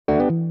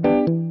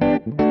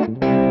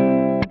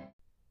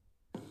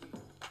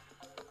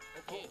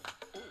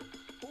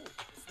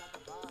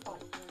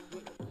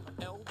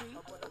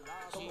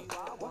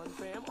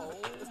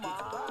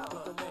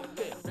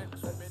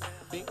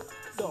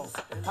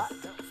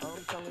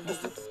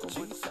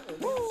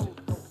Woo.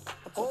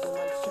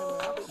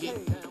 Oh, yeah.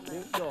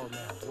 Yo,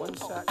 man, one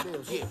shot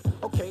deal. Yeah.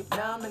 Okay,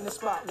 now I'm in the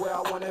spot where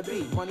I wanna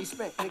be. Money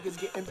spent, niggas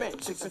getting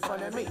bent, chicks in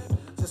front of me.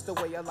 Just the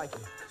way I like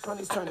it.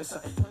 Money's turning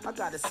something. I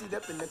got a seat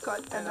up in the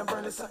cut and I'm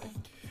burning something.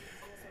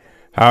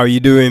 How are you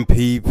doing,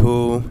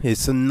 people?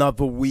 It's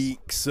another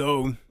week,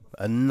 so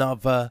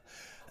another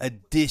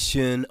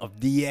edition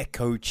of the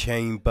Echo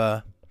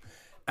Chamber.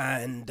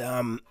 And,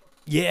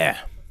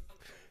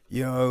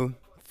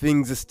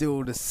 things are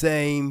still the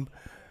same.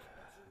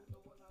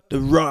 The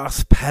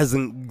rasp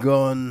hasn't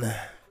gone.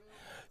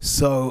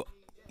 So,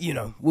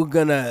 we're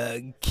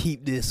gonna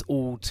keep this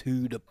all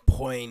to the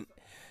point.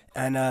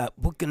 And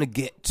we're gonna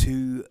get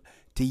to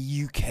the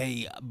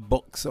UK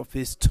box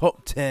office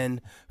top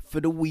 10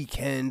 for the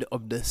weekend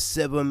of the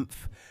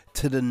 7th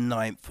to the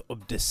 9th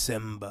of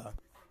December.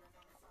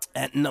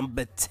 At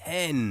number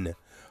 10,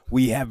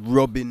 we have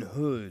Robin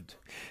Hood.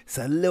 It's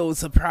a little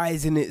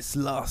surprising it's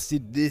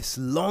lasted this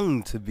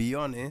long, to be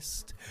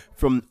honest,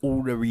 from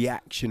all the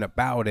reaction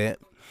about it.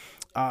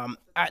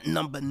 At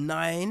number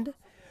 9,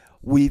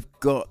 we've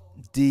got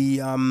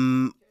the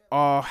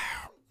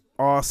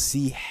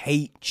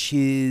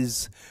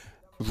RCH's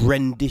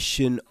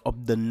rendition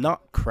of the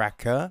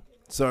Nutcracker.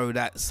 So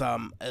that's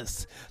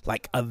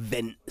like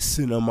event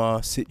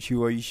cinema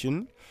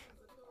situation.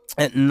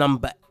 At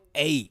number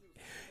 8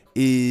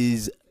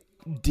 is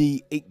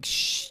the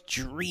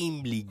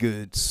extremely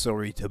good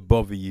Sorry to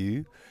Bother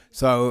You.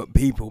 So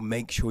people,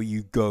 make sure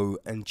you go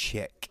and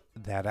check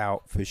that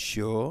out for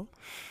sure.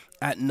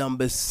 At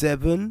number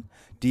 7,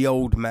 The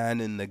Old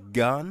Man and the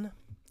Gun.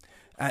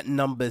 At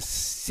number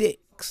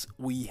 6,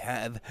 we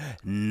have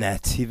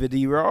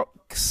Nativity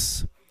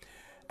Rocks.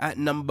 At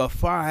number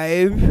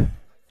 5,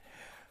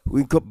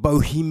 we've got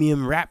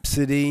Bohemian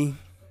Rhapsody.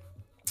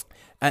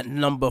 At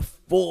number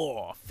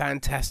 4,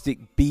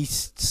 Fantastic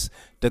Beasts,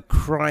 The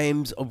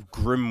Crimes of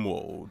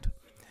Grindelwald.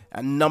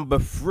 At number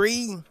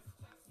 3,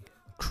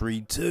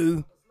 Creed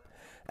 2.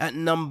 At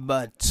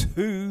number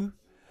 2,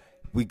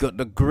 we got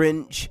The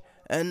Grinch.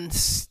 And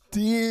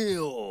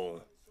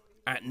still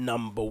at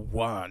number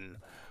 1,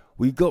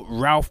 we got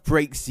Ralph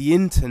Breaks the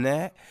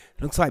Internet.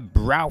 Looks like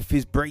Ralph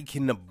is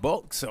breaking the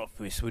box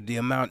office with the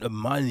amount of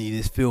money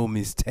this film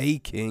is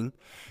taking.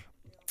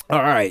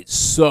 Alright,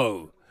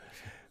 so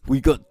we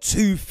got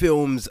 2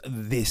 films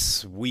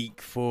this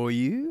week for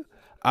you.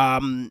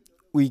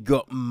 We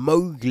got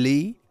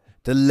Mowgli,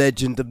 The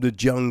Legend of the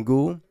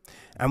Jungle.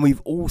 And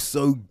we've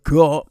also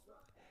got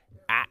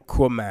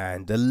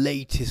Aquaman, the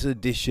latest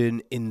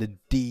edition in the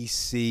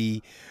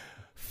DC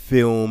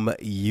film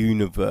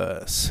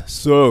universe.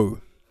 So,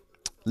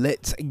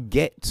 let's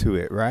get to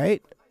it,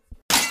 right?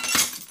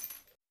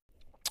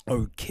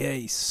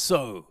 Okay,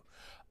 so,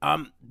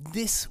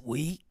 this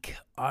week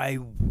I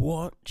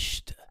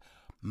watched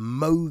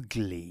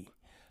Mowgli,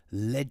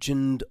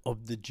 Legend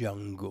of the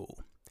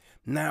Jungle.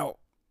 Now,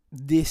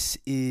 this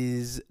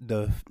is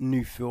the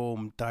new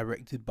film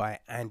directed by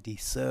Andy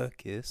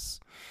Serkis.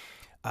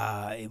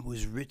 It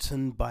was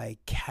written by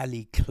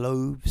Callie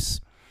Cloves.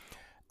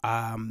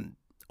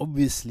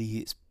 Obviously,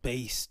 it's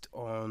based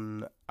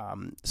on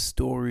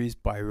stories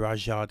by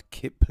Rudyard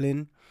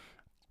Kipling.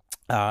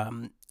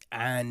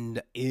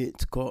 And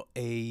it's got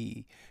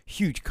a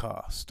huge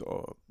cast.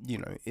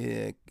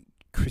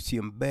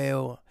 Christian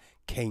Bale,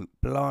 Cate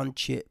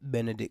Blanchett,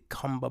 Benedict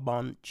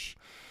Cumberbatch,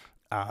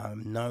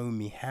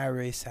 Naomi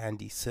Harris,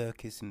 Andy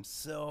Serkis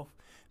himself,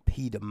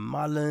 Peter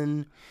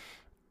Mullen,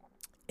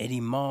 Eddie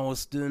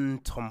Marsden,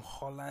 Tom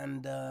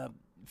Hollander,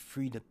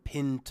 Frida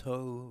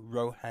Pinto,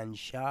 Rohan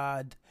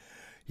Shad.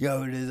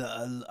 There's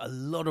a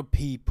lot of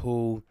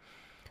people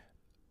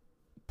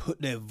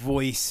put their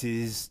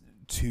voices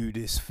to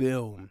this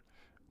film.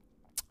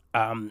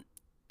 And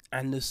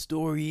the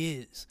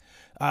story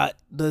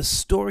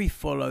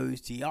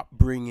follows the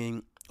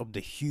upbringing of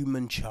the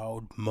human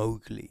child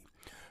Mowgli,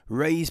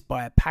 raised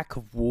by a pack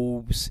of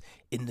wolves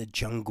in the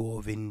jungle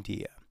of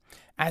India.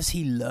 As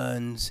he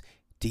learns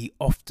the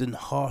often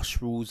harsh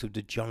rules of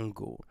the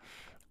jungle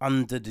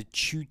under the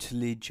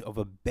tutelage of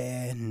a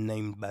bear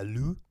named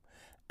Baloo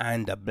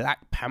and a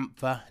black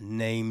panther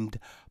named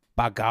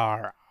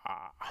Bagheera,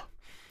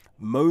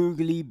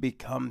 Mowgli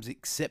becomes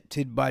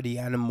accepted by the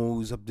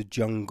animals of the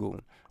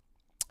jungle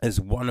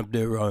as one of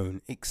their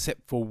own,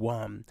 except for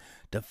one,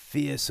 the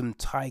fearsome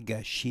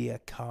tiger Shere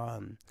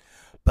Khan.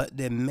 But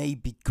there may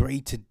be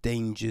greater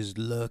dangers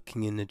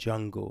lurking in the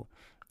jungle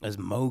as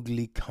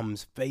Mowgli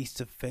comes face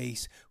to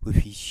face with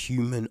his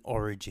human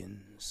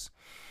origins.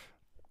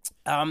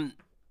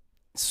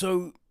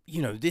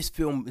 This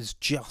film has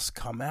just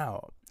come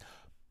out,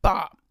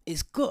 but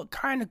it's got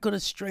a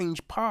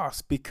strange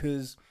past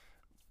because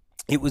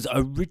it was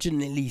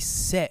originally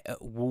set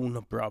at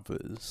Warner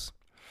Brothers,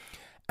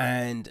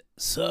 and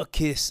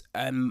Serkis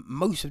and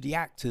most of the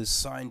actors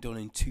signed on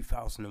in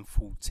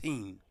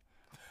 2014.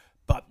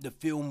 But the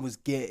film was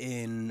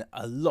getting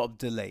a lot of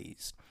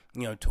delays,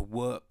 to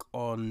work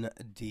on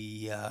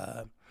the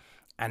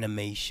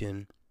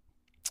animation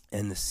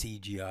and the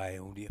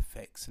CGI, all the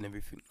effects and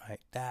everything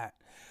like that.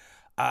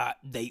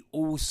 They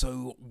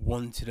also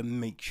wanted to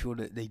make sure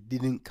that they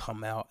didn't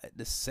come out at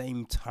the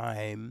same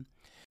time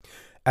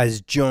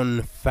as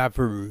Jon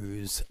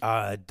Favreau's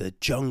The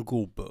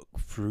Jungle Book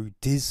through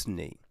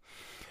Disney.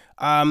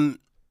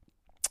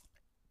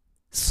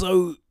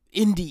 So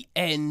in the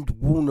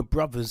end, Warner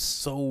Brothers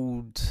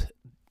sold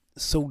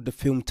the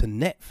film to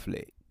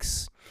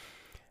Netflix,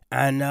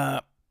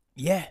 and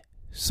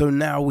so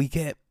now we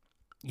get,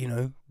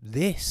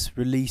 this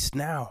released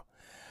now.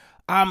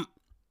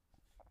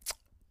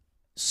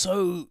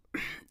 So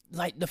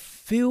like the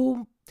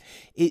film,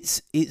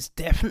 it's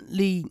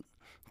definitely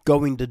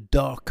going the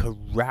darker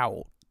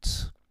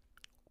route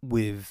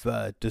with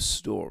the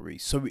story.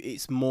 So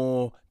it's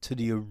more to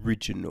the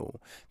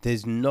original.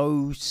 There's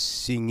no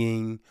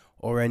singing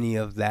or any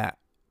of that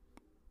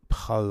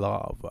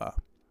palaver.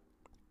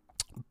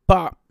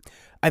 But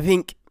I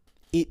think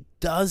it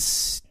does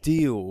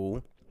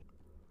still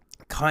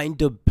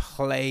kind of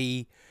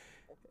play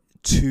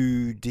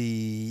to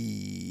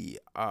the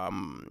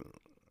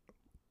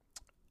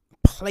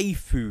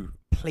playful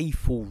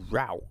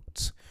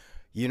route.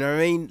 You know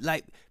what I mean?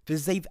 Like,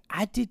 because they've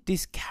added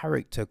this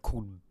character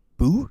called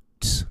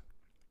Boot.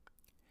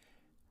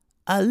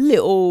 A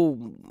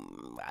little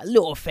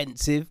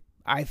offensive,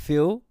 I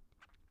feel.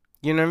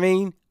 You know what I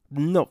mean?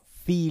 Not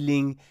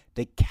feeling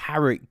the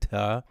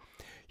character.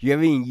 You know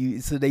what I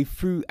mean? So they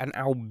threw an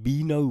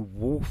albino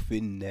wolf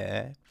in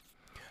there.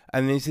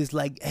 And it's just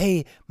like,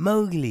 hey,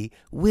 Mowgli,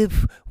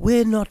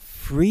 we're not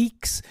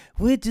freaks.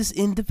 We're just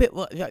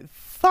individual. Like,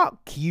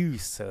 fuck you,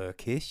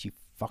 Circus, you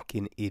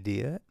fucking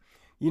idiot.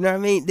 You know what I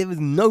mean? There was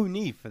no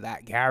need for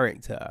that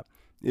character.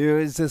 It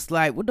was just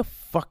like, what the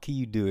fuck are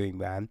you doing,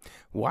 man?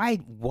 Why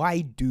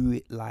do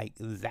it like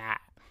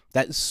that?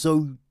 That's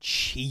so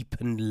cheap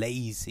and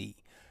lazy.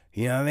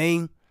 You know what I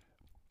mean?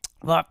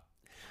 But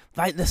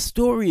like the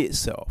story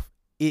itself,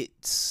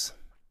 it's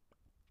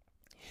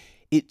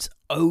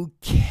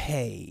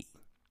okay.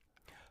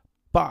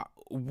 But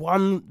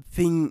one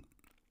thing,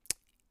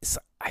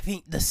 I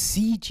think the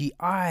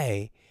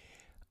CGI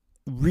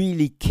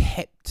really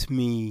kept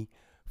me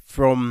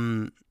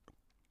from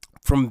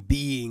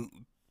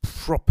being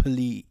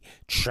properly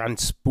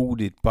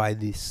transported by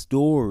this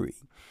story,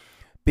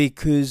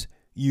 because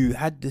you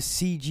had the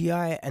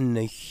CGI and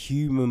the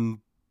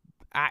human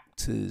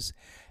actors,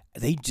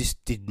 they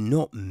just did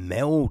not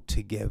meld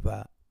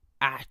together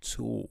at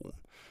all.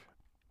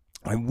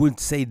 I would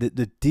say that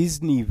the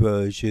Disney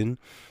version,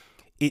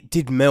 it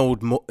did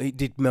meld more.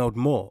 The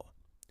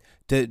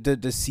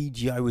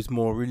CGI was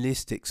more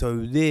realistic. So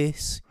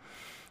this,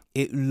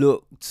 it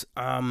looked,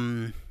 I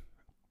mean,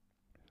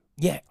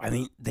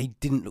 they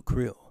didn't look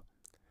real.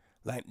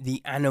 Like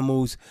the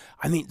animals,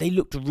 I mean, they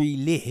looked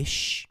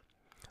realish,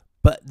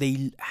 but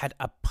they had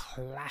a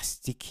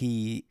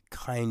plasticky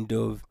kind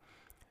of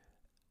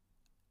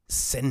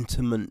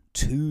sentiment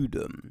to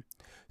them.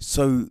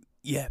 So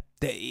yeah,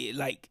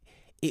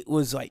 it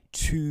was like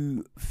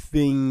two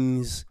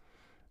things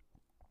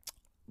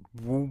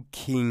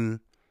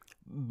walking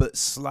but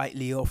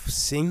slightly off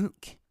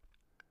sync.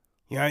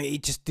 You know,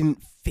 it just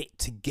didn't fit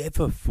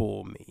together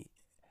for me.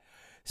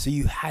 So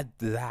you had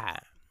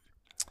that.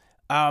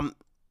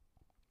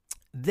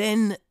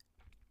 Then,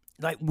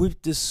 like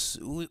with this,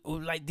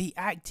 like the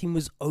acting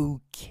was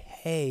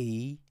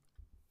okay,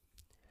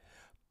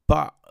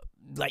 but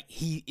like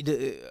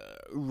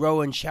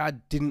Rowan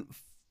Shad didn't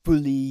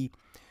fully,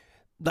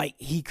 like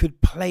he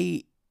could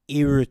play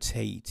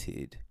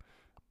irritated,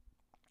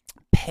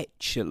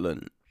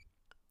 petulant,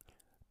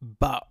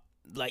 but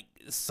like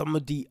some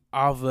of the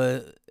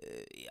other,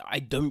 I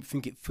don't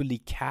think it fully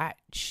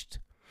catched.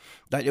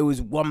 Like there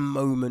was one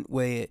moment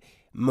where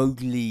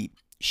Mowgli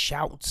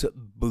shouts at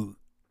Boot,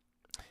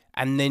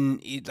 and then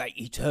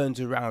he turns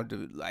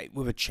around like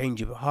with a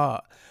change of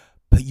heart,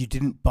 but you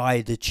didn't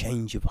buy the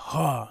change of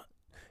heart.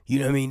 You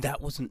know what I mean?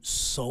 That wasn't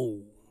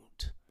sold.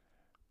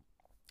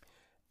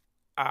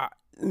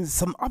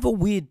 Some other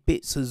weird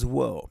bits as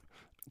well.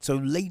 So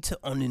later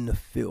on in the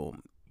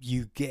film,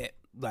 you get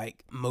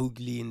like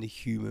Mowgli in the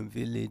human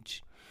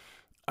village.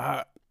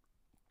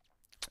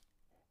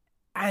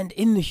 And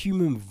in the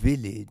human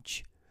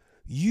village,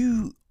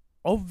 you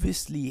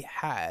obviously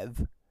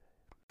have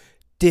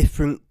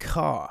different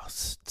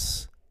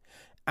castes.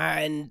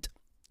 And,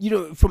 you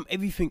know, from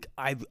everything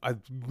I've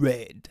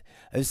read,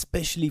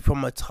 especially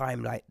from a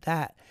time like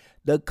that,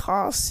 the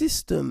caste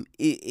system,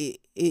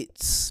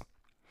 it's,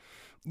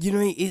 you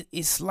know,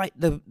 it's like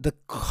the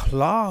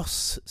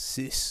class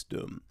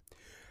system.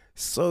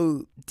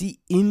 So the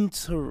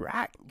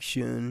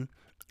interaction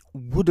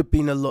would have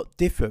been a lot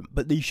different,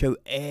 but they show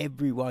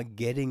everyone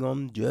getting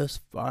on just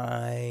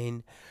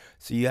fine.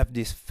 So you have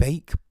this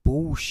fake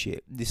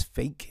bullshit, this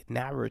fake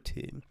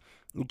narrative,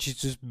 which is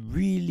just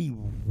really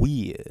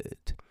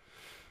weird.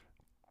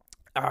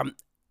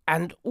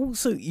 And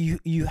also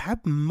you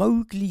have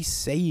Mowgli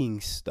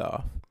saying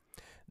stuff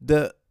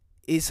that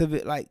is a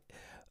bit like,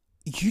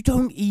 you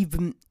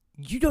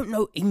don't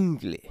know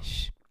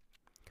English.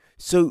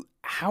 So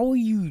how are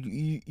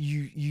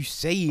you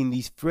saying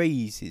these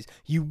phrases?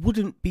 You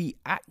wouldn't be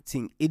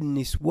acting in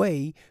this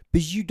way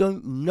because you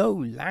don't know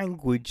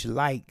language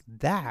like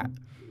that.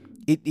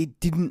 It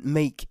didn't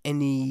make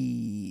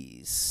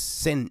any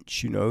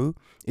sense, you know.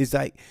 It's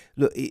like,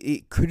 look,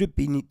 it could have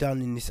been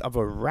done in this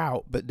other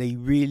route, but they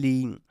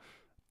really,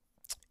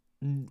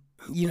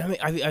 you know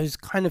what I mean? I was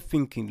kind of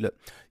thinking, look,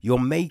 you're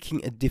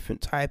making a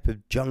different type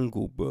of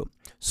Jungle Book,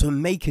 so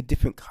make a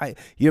different kind.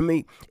 You know what I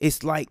mean?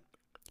 It's like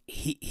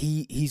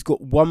he's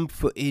got 1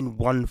 foot in,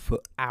 1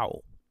 foot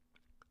out.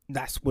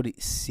 That's what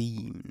it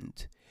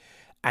seemed.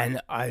 And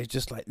I was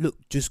just like,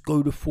 look, just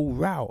go the full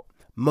route.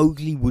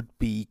 Mowgli would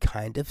be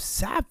kind of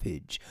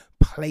savage.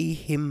 Play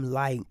him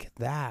like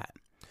that.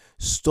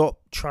 Stop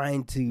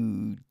trying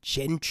to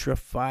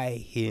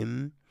gentrify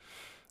him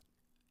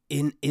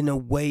in a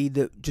way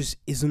that just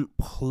isn't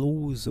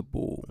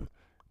plausible.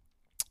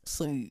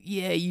 So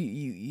yeah,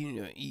 you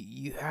know,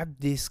 you have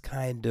this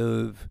kind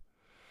of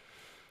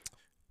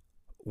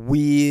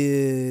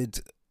weird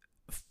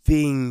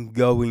thing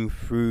going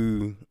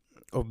through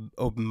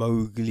of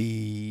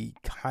Mowgli,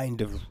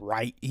 kind of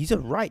right. He's a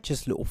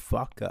righteous little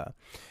fucker,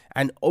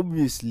 and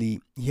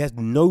obviously he has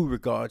no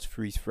regards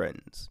for his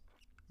friends.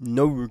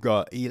 No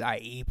regard.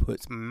 He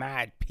puts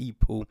mad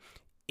people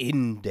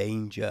in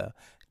danger.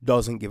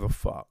 Doesn't give a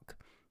fuck.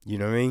 You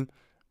know what I mean?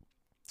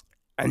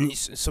 And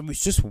it's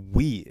just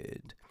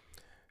weird.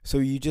 So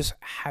you just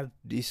have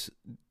this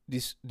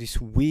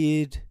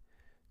weird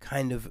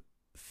kind of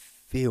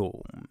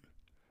film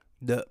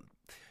that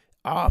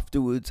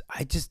afterwards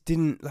I just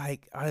didn't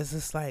like. I was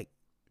just like,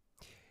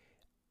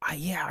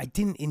 I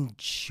didn't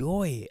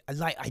enjoy it.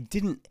 I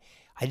didn't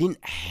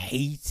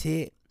hate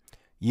it.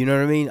 You know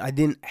what I mean? I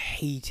didn't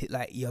hate it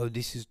like, yo,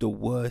 this is the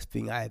worst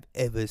thing I've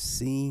ever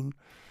seen.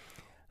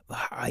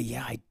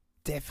 I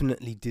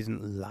definitely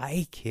didn't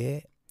like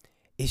it.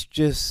 It's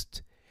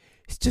just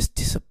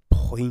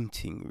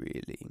disappointing,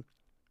 really.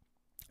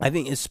 I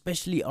think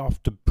especially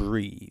after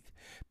Breathe,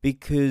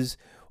 because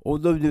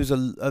although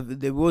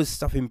there was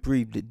stuff in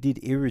Breathe that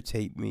did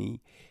irritate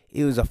me,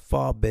 it was a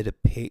far better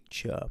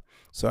picture.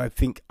 So I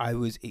think I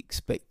was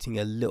expecting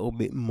a little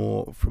bit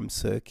more from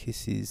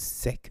Serkis's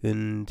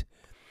second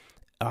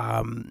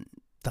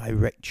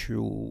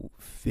directorial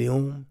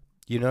film,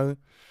 you know.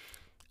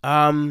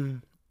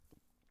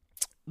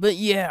 But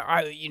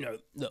yeah,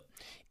 look,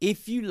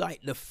 if you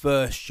like the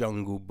first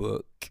Jungle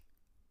Book,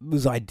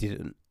 because I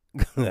didn't,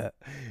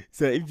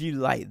 so if you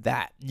like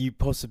that, you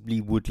possibly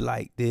would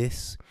like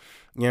this.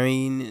 You know what I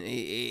mean?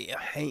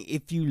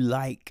 If you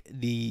like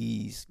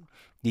these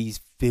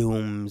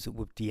films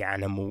with the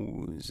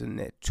animals and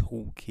they're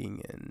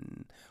talking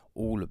and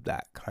all of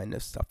that kind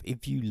of stuff,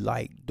 if you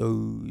like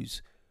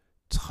those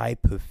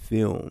type of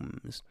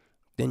films,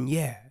 then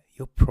yeah,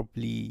 you'll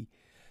probably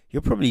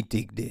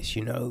dig this,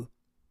 you know.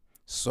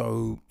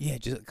 So yeah,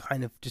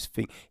 just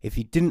think, if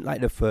you didn't like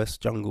the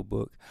first Jungle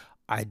Book,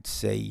 I'd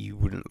say you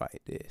wouldn't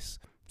like this.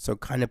 So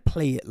kind of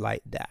play it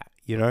like that,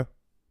 you know.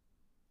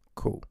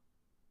 Cool.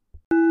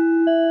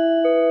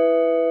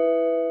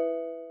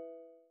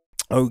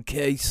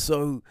 Okay,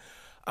 so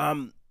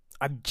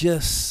I've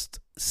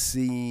just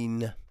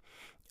seen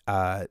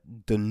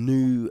the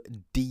new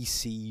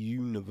DC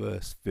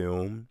Universe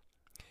film,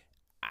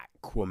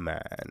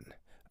 Aquaman.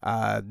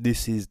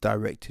 This is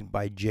directed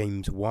by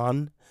James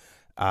Wan.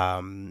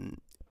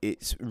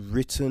 It's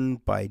written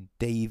by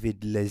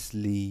David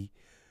Leslie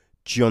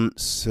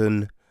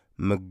Johnson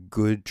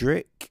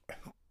McGoodrick.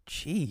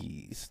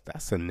 Jeez,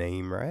 that's a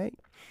name, right?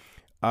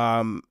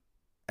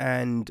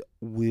 And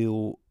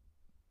Will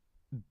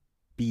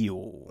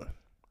Beal.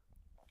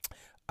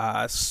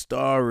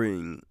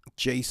 Starring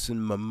Jason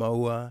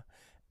Momoa,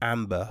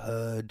 Amber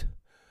Heard,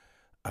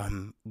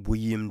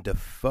 William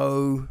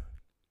Dafoe,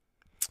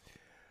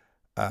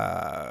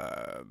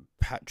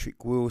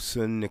 Patrick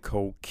Wilson,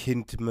 Nicole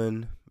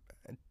Kidman,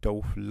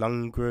 Dolph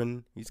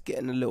Lundgren. He's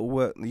getting a little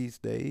work these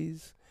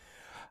days.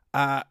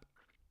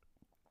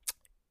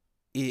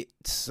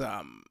 It's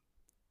a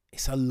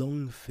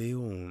long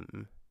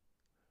film.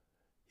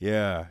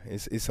 Yeah,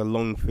 it's a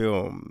long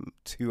film,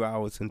 2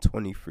 hours and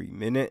 23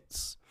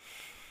 minutes.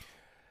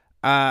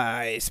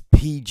 It's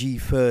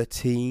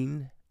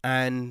PG-13,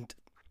 and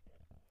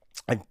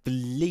I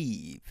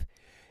believe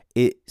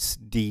it's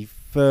the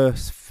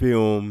first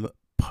film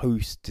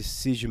post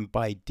decision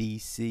by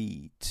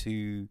DC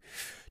to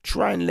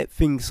try and let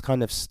things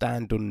kind of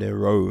stand on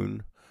their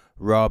own,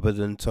 rather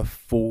than to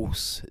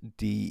force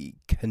the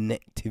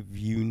connective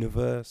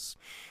universe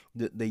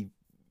that they've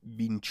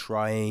been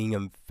trying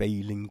and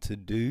failing to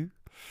do.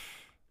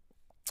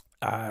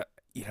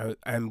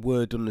 And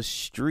word on the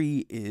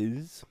street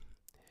is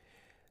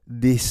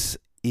this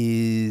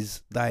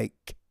is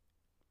like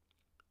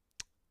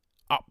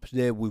up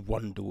there with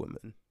Wonder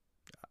Woman.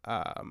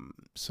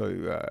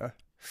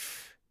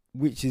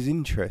 Which is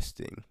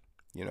interesting,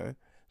 you know.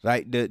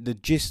 Like the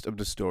gist of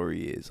the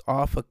story is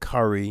Arthur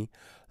Curry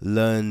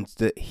learns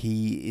that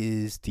he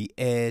is the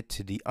heir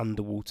to the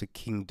underwater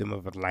kingdom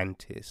of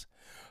Atlantis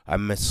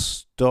and must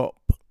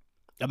stop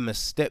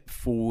must step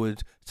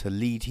forward to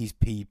lead his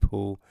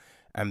people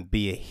and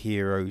be a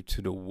hero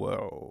to the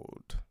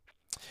world.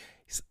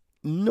 It's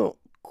not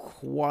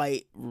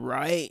quite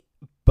right,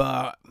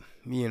 but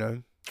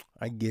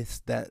I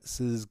guess that's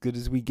as good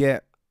as we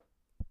get.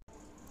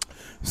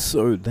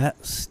 So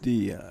that's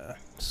the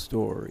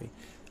story,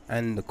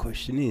 and the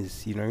question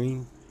is,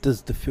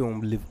 does the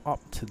film live up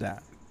to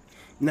that?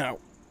 Now,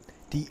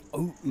 the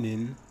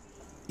opening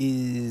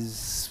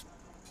is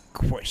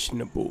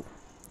questionable,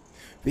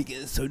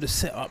 because so the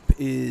setup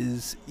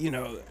is,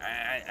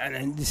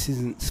 and this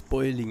isn't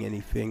spoiling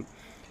anything,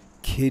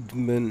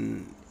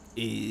 Kidman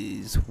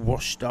is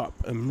washed up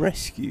and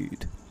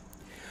rescued,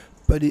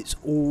 but it's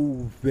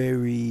all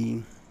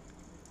very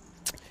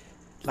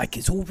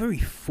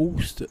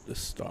forced at the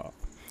start.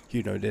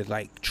 They're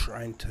like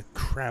trying to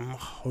cram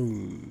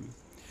home,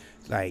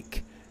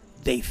 like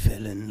they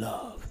fell in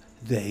love,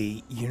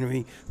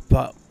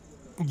 but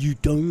you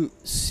don't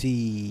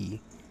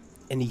see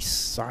any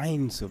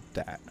signs of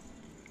that.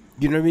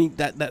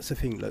 That's the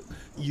thing. Look,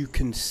 you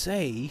can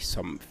say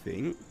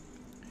something,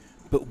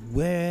 but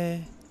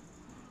where's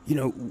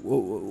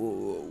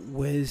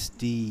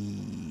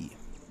the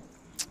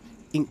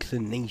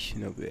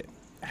inclination of it?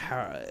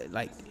 How,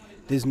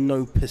 there's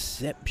no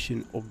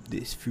perception of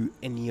this through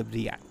any of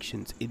the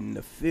actions in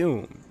the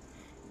film.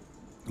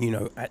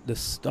 At the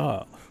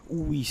start,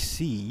 all we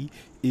see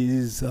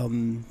is,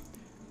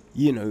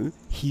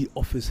 he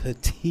offers her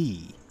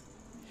tea,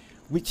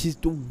 which is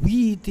the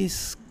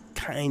weirdest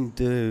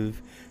kind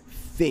of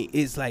thing.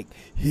 It's like,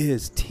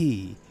 here's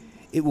tea,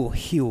 it will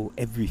heal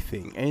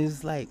everything. And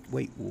it's like,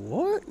 wait,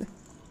 what?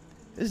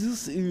 It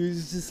was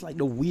just like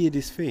the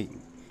weirdest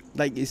thing.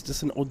 Like, it's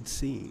just an odd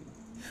scene.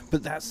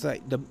 But that's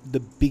like the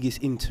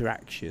biggest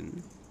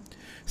interaction.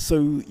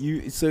 So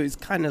it's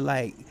kind of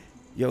like,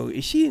 yo,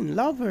 is she in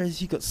love or has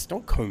she got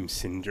Stockholm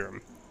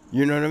syndrome?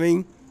 You know what I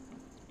mean?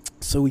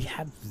 So we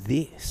have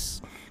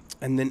this,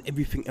 and then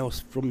everything else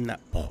from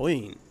that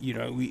point.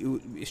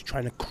 It's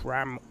trying to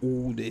cram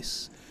all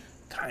this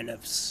kind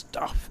of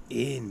stuff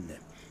in.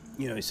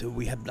 So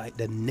we have like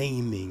the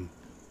naming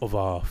of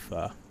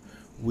Arthur,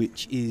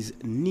 which is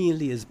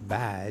nearly as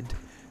bad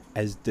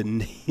as the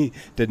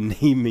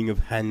naming of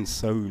Han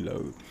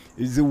Solo.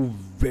 It's all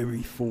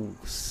very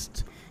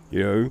forced,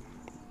 Then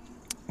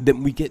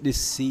we get this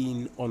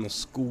scene on a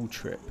school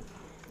trip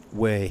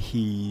where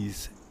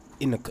he's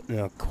in an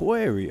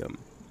aquarium.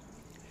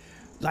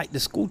 Like, the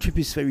school trip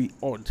is very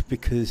odd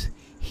because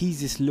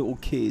he's this little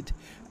kid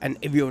and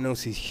everyone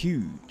else is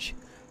huge,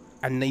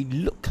 and they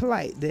look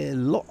like they're a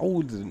lot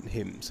older than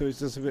him. So it's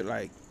just a bit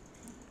like,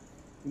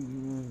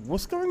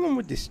 what's going on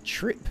with this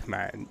trip,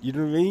 man? You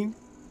know what I mean?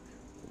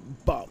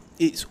 But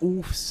it's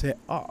all set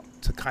up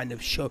to kind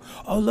of show,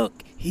 oh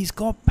look, he's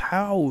got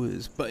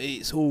powers. But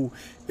it's all,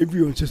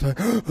 everyone's just like,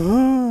 ah.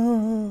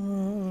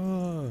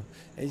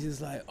 It's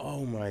just like,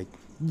 oh my,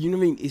 you know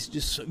what I mean? It's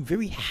just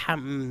very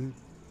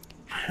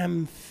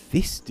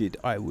ham-fisted,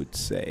 I would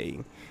say.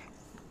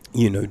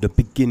 The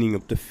beginning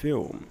of the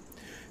film.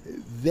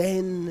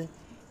 Then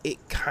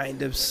it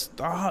kind of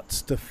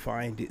starts to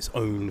find its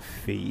own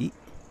feet.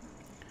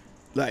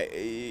 Like,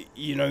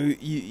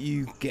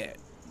 you get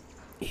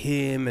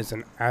him as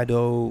an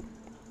adult,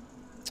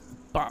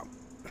 but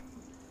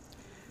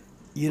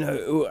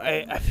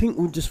I think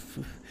we'll just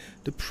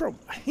the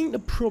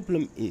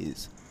problem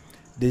is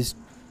there's,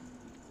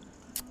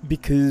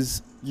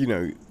 because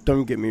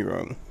don't get me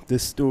wrong, the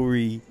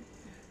story,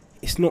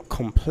 it's not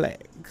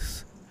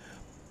complex,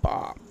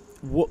 but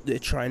what they're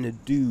trying to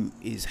do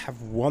is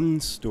have one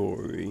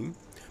story,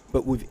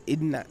 but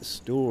within that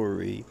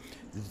story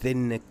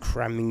then they're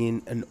cramming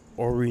in an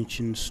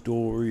origin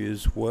story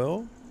as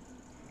well.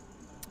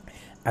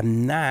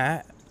 And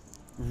that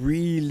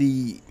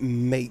really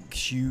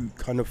makes you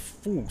kind of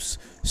force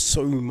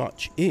so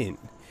much in.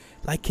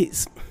 Like,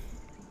 it's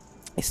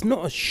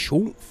not a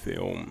short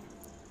film.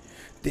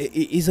 It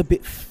is a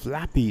bit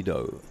flappy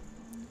though.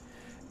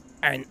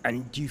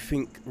 And do you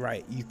think,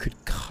 right, you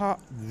could cut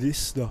this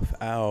stuff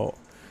out,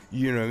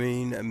 you know what I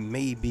mean? And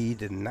maybe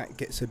then that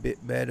gets a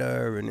bit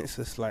better, and it's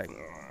just like,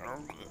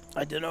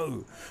 I don't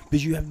know.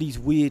 Because you have these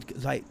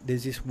weird, like,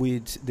 there's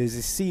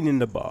this scene in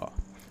the bar.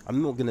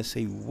 I'm not going to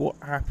say what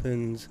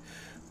happens,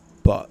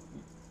 but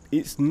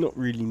it's not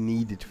really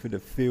needed for the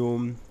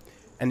film.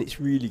 And it's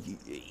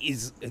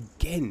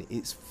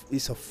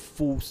a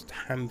forced,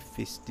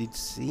 ham-fisted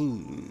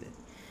scene.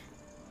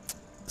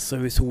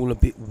 So it's all a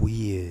bit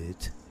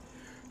weird,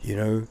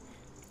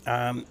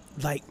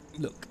 Like,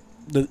 look,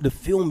 the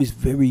film is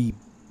very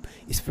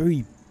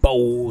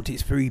bold,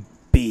 it's very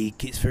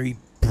big, it's very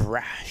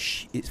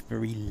brash, it's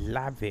very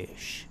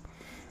lavish.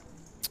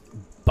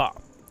 But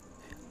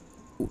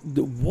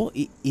what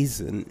it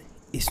isn't,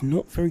 it's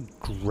not very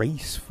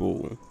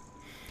graceful.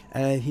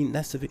 And I think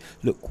that's the thing.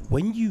 Look,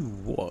 when you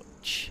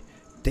watch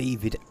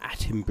David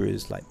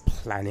Attenborough's like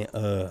Planet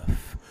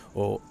Earth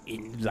or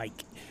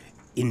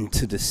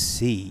Into the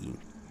Sea,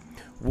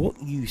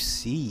 what you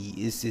see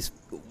is this,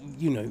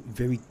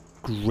 very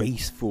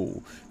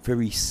graceful,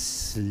 very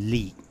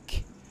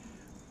sleek,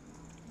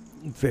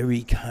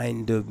 very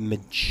kind of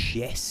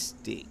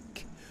majestic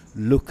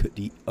look at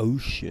the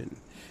ocean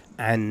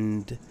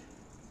and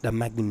the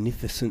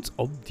magnificence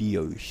of the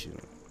ocean.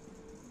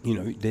 You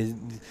know,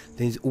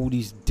 there's all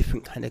these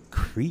different kind of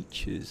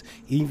creatures,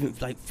 even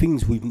like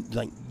things we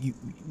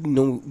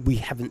we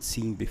haven't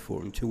seen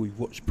before until we've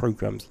watched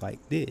programs like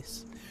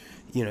this.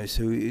 You know,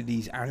 so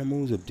these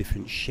animals of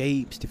different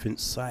shapes, different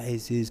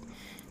sizes,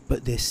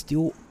 but they're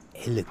still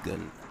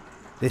elegant.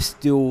 There's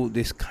still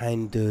this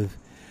kind of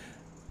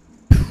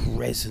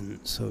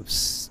presence of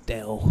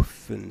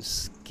stealth and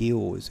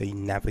skill as they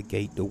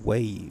navigate the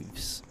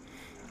waves.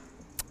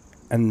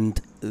 And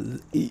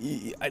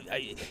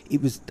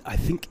I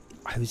think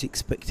I was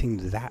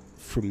expecting that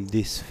from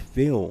this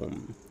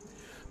film,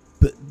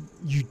 but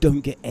you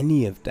don't get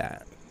any of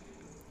that.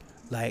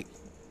 Like,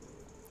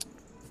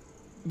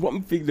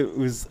 one thing that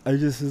was, I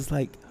just was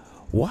like,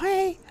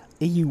 why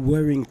are you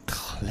wearing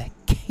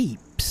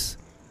capes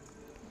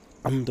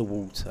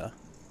underwater?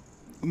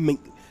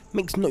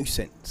 Makes no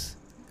sense.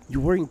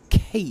 You're wearing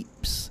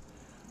capes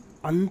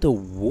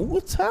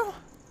underwater?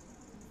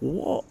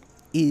 What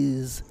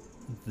is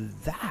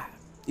that?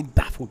 It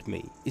baffled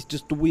me. It's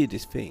just the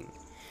weirdest thing.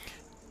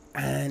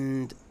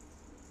 And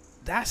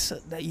that's,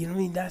 you know what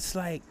I mean? That's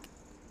like,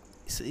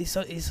 it's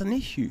an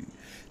issue.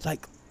 It's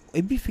like,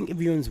 everything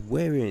everyone's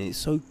wearing is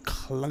so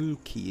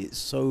clunky. It's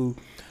so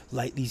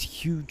like these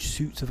huge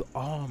suits of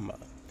armor,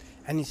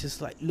 and it's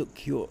just like,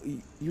 look, you're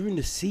in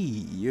the sea.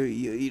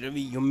 You know what I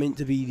mean? You're meant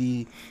to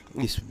be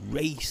this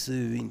race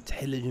of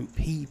intelligent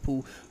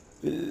people.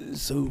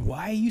 So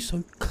why are you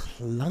so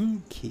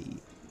clunky?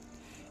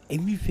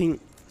 Everything.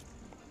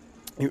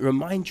 It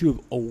reminds you of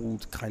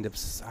old kind of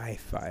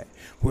sci-fi,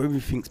 where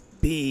everything's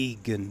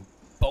big and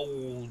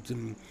bold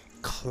and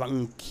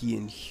clunky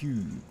and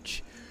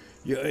huge.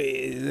 You know,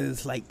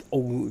 it's like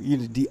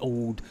the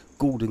old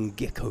Golden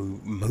Gecko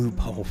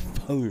mobile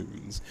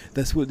phones.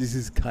 That's what this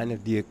is kind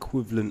of the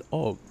equivalent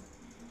of.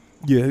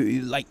 You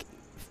know, like,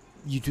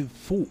 you'd have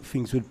thought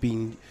things would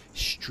be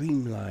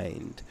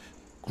streamlined,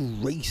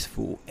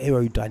 graceful,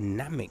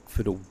 aerodynamic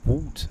for the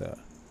water.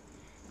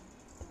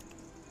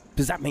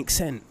 Does that make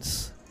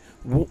sense?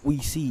 What we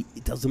see,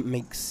 it doesn't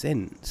make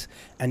sense,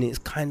 and it's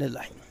kind of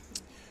like,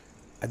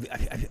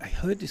 I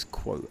heard this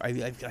quote. I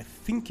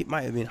think it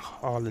might have been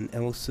Harlan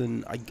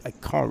Ellison. I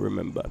can't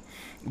remember,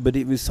 but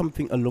it was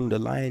something along the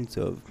lines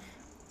of,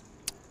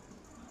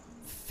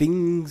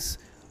 things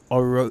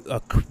are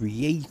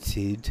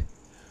created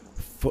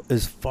for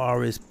as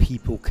far as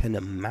people can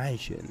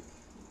imagine,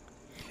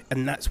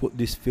 and that's what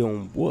this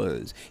film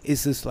was.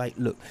 It's just like,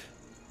 look,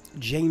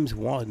 James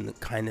Wan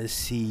kind of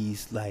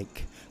sees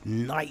like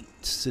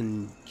knights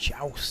and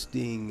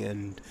jousting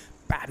and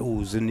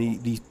battles and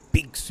these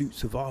big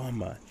suits of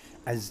armor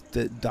as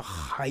the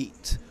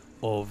height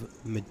of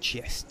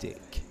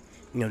majestic,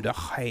 you know, the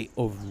height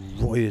of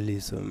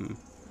royalism,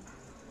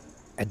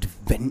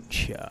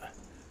 adventure,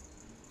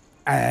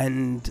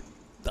 and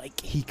like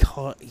he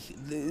can't.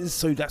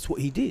 So that's what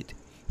he did.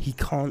 He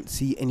can't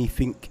see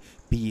anything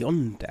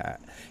beyond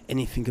that,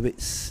 anything a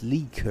bit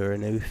sleeker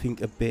and everything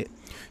a bit,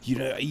 you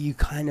know, you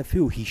kind of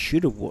feel he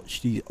should have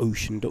watched these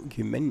ocean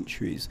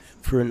documentaries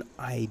for an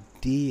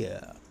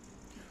idea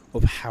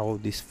of how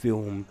this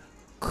film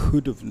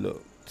could have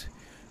looked,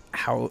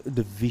 how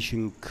the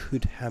vision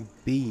could have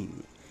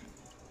been.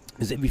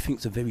 Because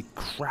everything's very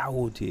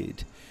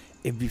crowded,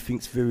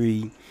 everything's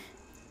very,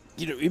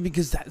 you know,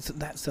 because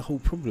that's the whole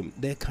problem.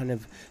 They're kind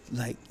of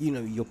like, you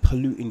know, you're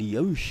polluting the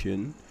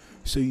ocean,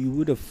 so you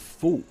would have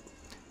thought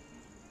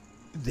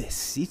their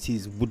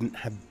cities wouldn't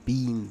have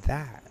been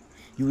that.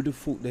 You would have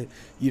thought that,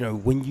 you know,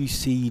 when you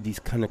see these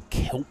kind of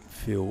kelp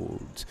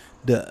fields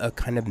that are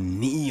kind of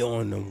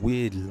neon and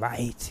weird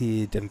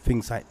lighted and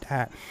things like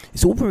that,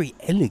 it's all very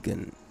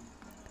elegant.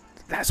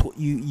 That's what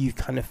you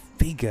kind of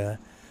figure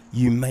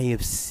you may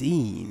have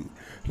seen.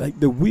 Like,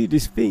 the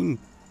weirdest thing,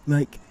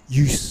 like,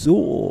 you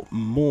saw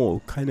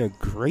more kind of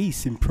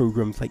grace in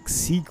programs like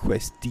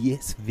Sequest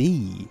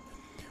DSV,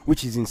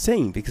 which is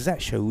insane because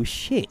that show was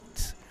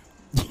shit.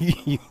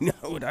 You know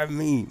what I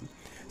mean?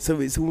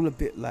 So it's all a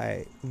bit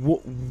like,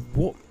 what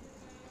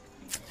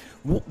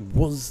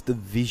was the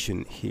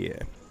vision here?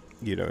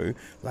 You know,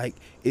 like,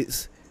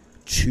 it's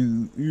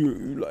to, you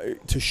know,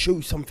 like, to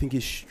show something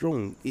is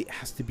strong, it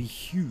has to be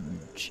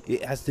huge,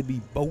 it has to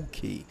be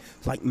bulky.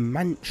 It's like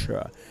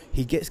Mantra.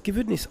 He gets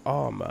given this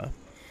armor,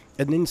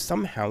 and then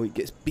somehow it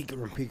gets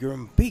bigger and bigger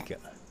and bigger.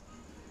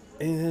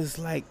 And it's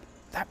like,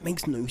 that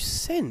makes no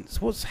sense.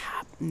 What's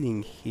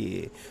happening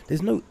here?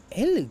 There's no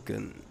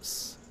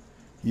elegance,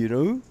 you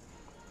know?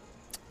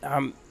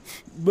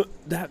 But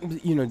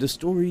that, you know, the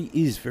story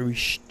is very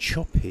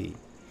choppy.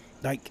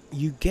 Like,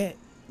 you get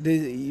the,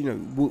 you know,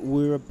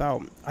 we're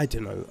about, I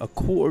don't know, a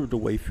quarter of the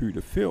way through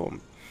the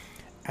film,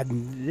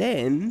 and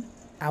then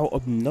out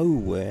of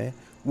nowhere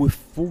we're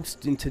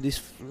forced into this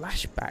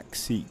flashback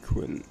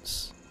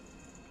sequence,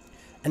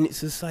 and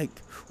it's just like,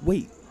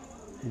 wait,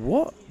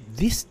 what?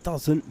 This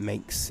doesn't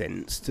make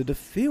sense to the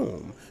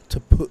film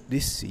to put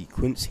this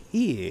sequence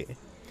here.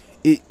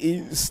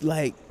 It's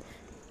like,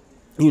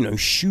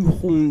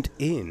 shoehorned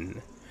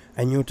in,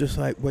 and you're just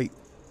like, wait,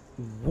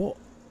 what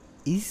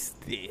is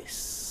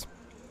this?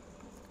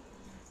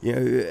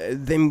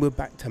 Then we're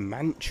back to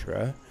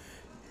Mantra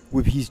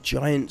with his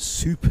giant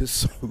super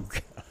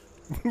soaker.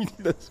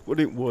 That's what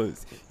it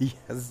was. He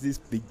has this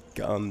big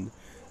gun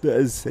that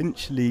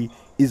essentially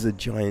is a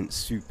giant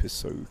super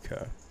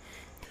soaker.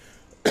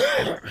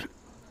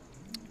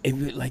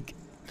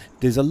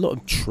 There's a lot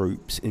of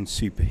tropes in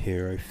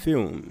superhero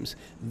films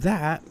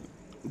that,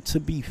 to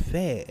be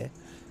fair,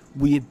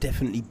 we have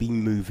definitely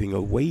been moving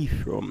away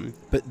from,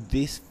 but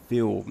this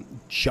film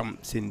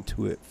jumps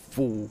into it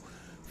full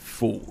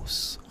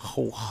force,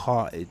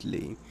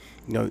 wholeheartedly.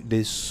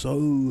 There's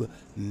so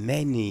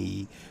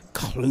many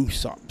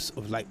close-ups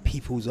of like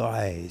people's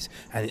eyes,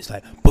 and it's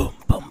like boom,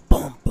 boom,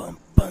 boom, boom,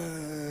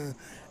 boom,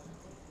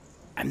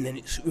 and then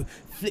it sort of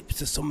flips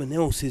to someone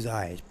else's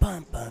eyes,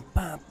 bum, bum,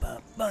 bum,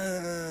 bum,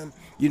 bum.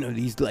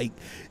 These like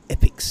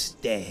epic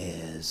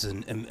stares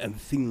and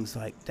things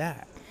like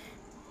that.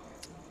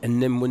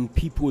 And then when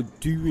people are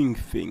doing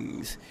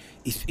things,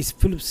 it's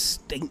full of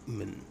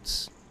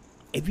statements.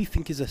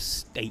 Everything is a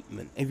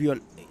statement.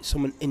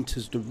 Someone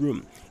enters the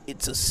room,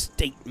 it's a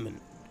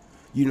statement.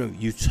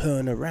 You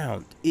turn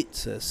around,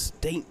 it's a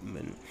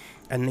statement.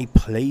 And they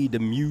play the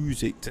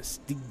music to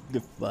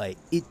signify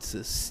it's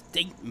a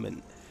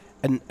statement.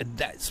 And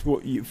that's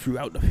what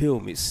throughout the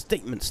film, it's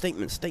statement,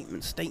 statement,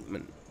 statement,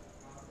 statement.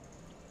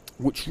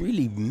 Which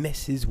really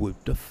messes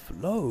with the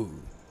flow.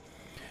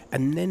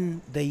 And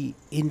then they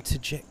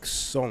interject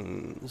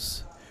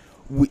songs,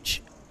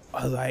 which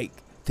are like,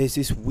 there's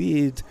this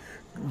weird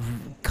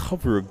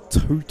cover of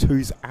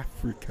Toto's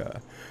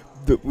Africa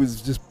that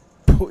was just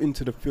put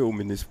into the film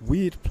in this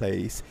weird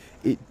place.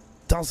 It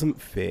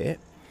doesn't fit.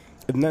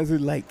 And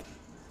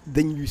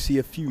then you see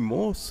a few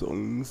more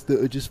songs that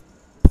are just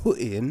put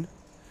in,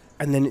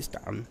 and then it's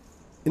done.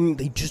 And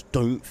they just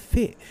don't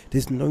fit.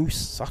 There's no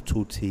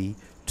subtlety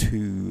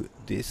to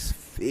this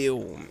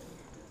film,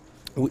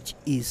 which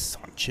is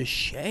such a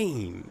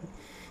shame.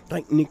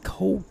 Like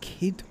Nicole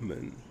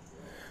Kidman,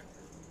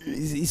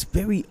 it's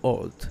very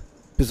odd,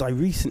 because I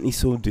recently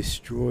saw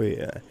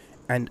Destroyer,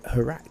 and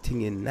her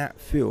acting in that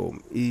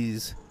film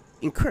is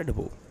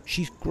incredible.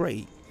 She's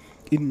great.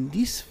 In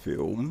this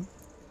film,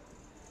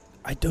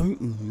 I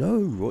don't know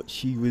what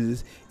she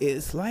was.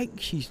 It's like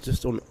she's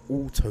just on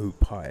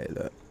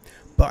autopilot.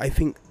 But I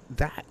think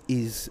that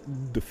is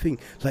the thing.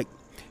 Like,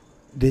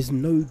 there's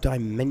no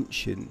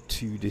dimension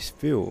to this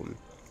film,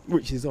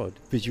 which is odd,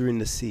 because you're in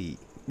the sea.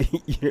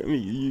 You know what I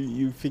mean?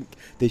 You think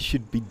there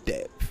should be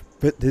depth,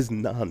 but there's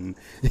none.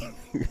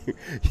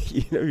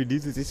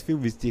 This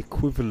film is the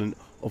equivalent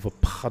of a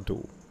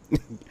puddle.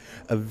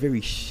 A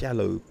very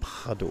shallow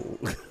puddle.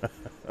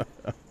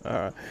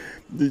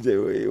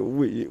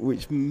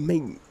 Which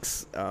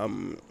makes,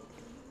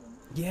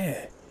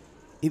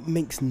 it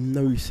makes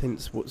no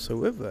sense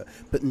whatsoever.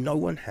 But no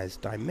one has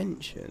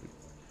dimension.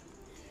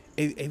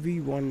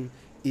 Everyone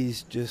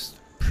is just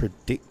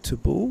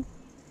predictable.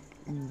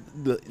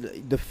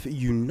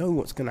 You know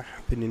what's going to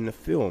happen in the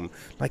film.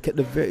 Like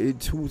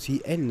towards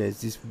the end,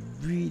 there's this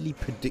really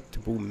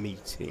predictable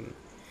meeting.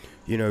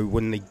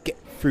 When they get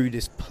through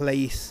this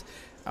place,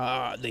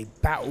 they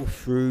battle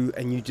through,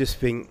 and you just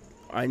think,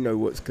 I know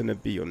what's going to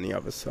be on the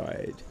other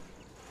side.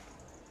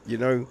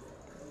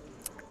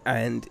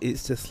 And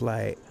it's just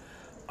like,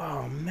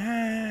 oh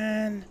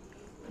man,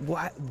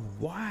 why?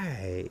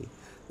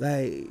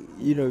 Like,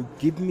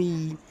 give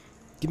me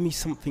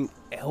something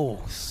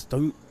else.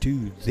 Don't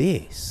do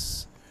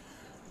this.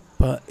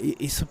 But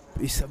it's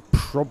a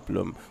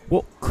problem.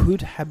 What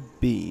could have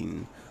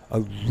been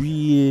a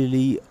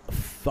really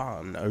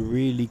fun, a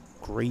really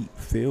great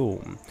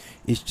film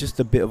is just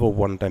a bit of a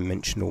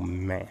one-dimensional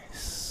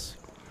mess.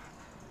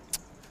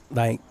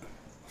 Like,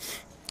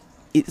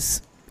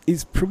 it's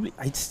probably,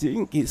 I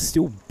think it's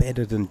still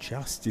better than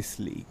Justice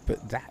League,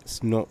 but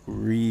that's not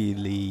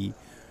really.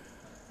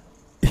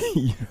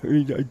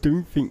 I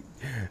don't think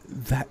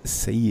that's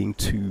saying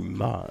too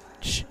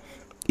much.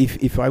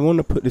 If I want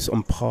to put this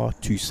on par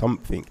to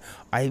something,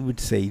 I would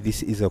say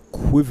this is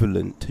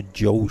equivalent to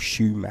Joel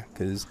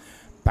Schumacher's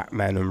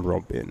Batman and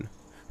Robin.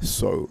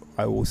 So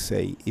I will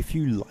say, if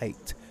you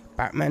liked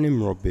Batman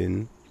and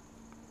Robin,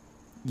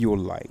 you'll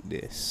like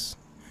this.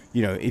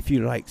 If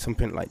you like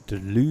something like The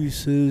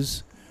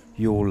Losers,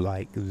 you'll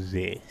like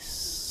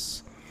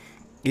this.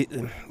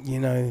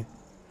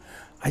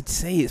 I'd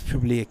say it's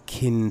probably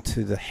akin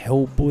to the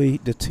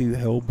two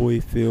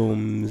Hellboy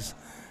films,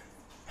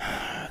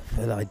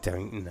 but I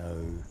don't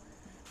know.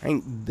 I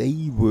think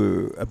they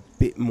were a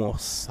bit more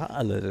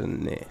subtler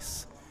than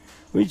this,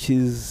 which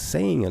is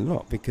saying a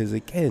lot, because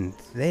again,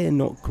 they're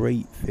not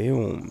great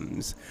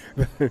films.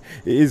 It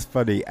is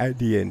funny, at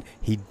the end,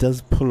 he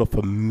does pull up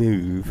a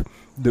move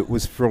that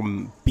was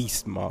from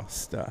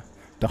Beastmaster.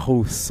 The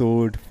whole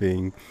sword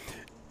thing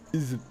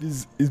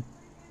is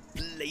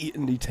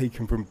blatantly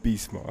taken from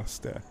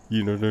Beastmaster,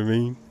 you know what I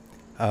mean?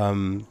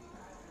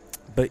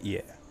 But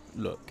yeah,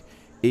 look,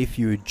 if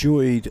you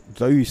enjoyed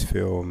those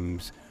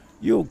films,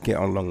 you'll get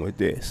along with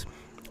this.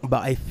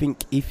 But I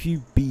think if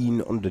you've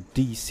been on the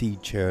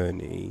DC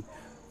journey,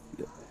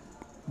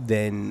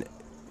 then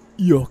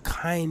you're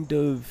kind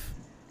of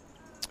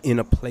in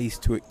a place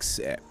to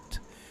accept.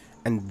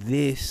 And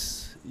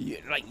this,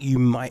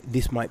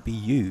 this might be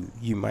you.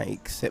 You might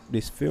accept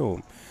this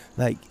film.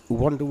 Like,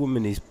 Wonder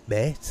Woman is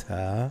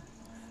better,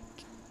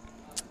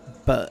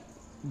 but,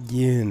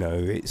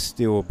 it's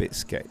still a bit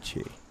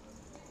sketchy.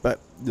 But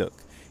look,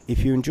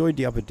 if you enjoyed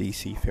the other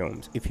DC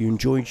films, if you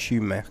enjoyed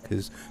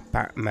Schumacher's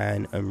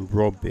Batman and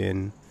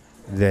Robin,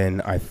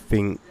 then I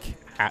think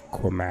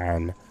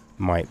Aquaman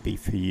might be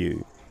for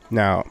you.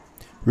 Now,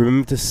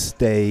 remember to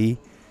stay,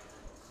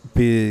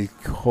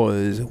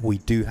 because we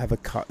do have a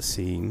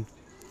cutscene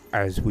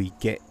as we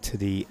get to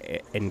the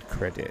end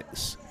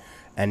credits,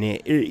 and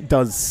it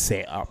does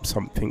set up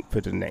something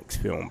for the next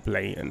film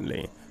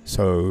blatantly.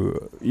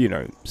 So,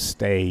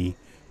 stay,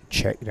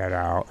 check that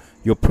out.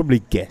 You'll probably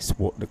guess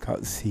what the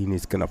cutscene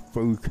is going to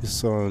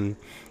focus on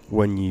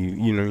when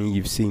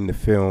you've seen the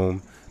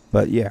film.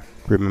 But yeah,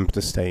 remember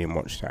to stay and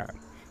watch that.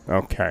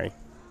 Okay,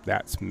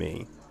 that's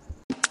me.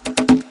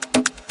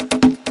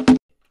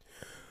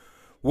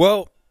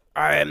 Well,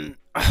 I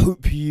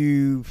hope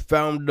you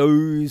found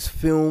those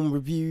film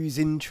reviews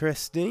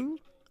interesting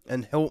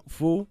and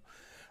helpful.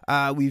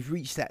 We've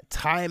reached that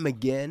time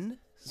again,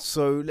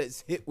 so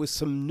let's hit with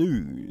some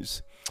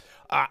news.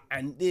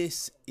 And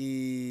this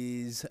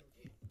is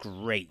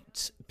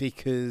great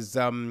because,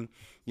 during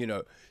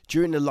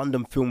the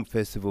London Film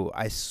Festival,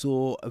 I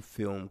saw a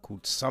film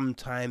called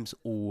Sometimes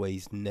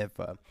Always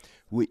Never,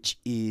 which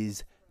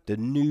is the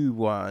new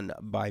one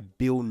by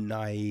Bill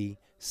Nighy,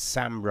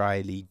 Sam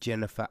Riley,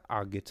 Jennifer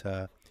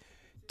Agutter,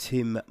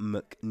 Tim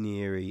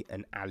McNeary,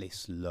 and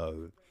Alice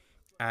Lowe.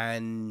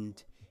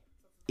 And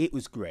it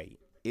was great.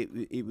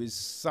 It was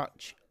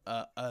such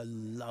a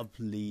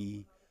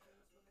lovely,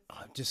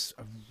 just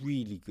a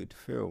really good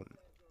film.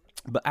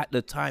 But at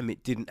the time,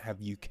 it didn't have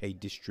UK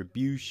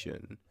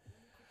distribution.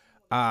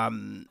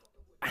 And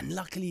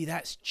luckily,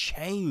 that's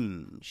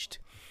changed,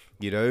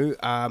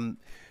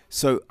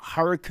 So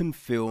Hurricane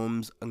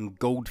Films and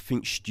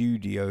Goldfinch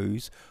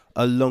Studios,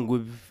 along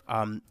with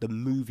the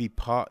movie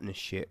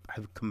partnership,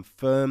 have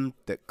confirmed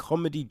that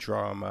comedy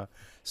drama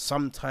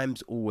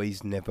Sometimes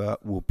Always Never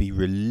will be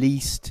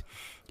released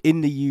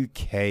in the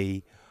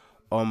UK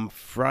on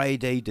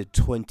Friday the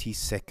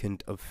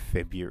 22nd of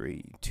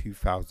February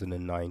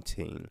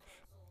 2019.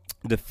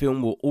 The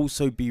film will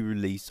also be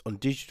released on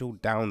digital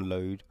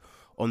download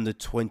on the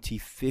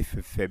 25th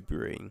of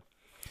February.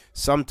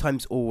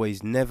 Sometimes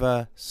Always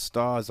Never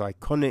stars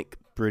iconic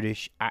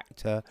British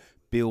actor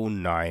Bill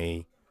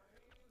Nighy.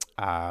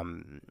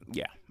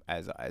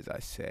 As I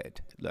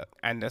said, look,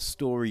 and the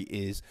story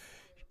is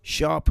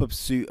sharp of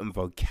suit and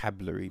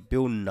vocabulary.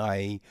 Bill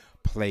Nighy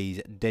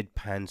plays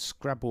deadpan,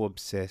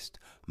 Scrabble-obsessed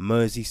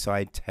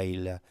Merseyside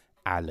tailor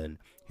Alan,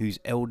 whose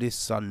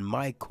eldest son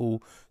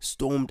Michael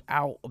stormed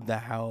out of the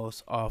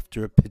house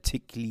after a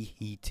particularly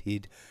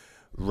heated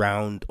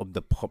round of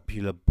the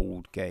popular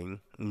board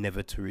game,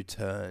 never to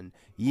return.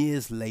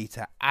 Years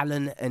later,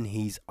 Alan and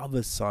his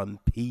other son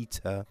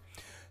Peter,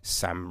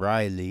 Sam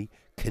Riley,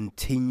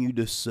 continue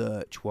the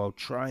search while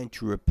trying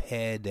to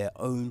repair their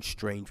own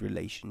strained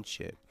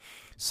relationship.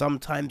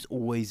 Sometimes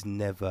Always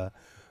Never,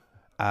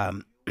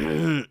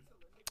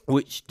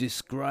 which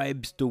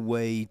describes the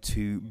way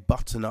to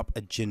button up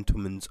a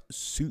gentleman's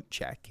suit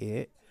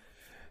jacket,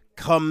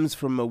 comes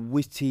from a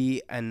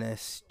witty and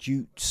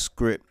astute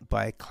script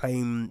by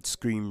acclaimed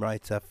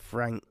screenwriter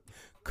Frank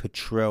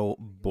Cottrell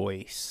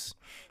Boyce,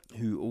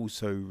 who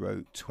also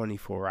wrote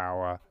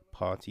 24-Hour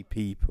Party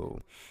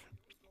People.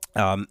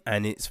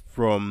 And it's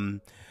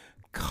from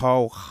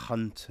Carl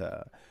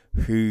Hunter,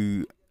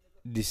 who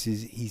this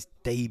is his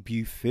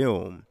debut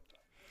film,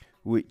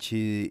 which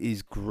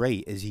is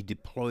great as he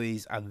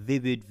deploys a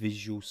vivid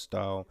visual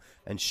style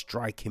and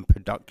striking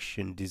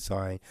production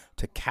design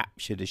to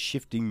capture the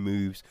shifting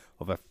moods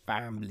of a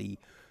family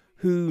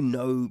who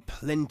know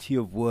plenty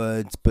of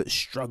words but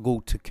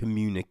struggle to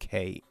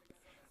communicate.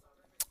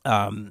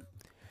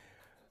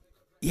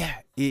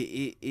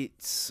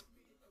 It's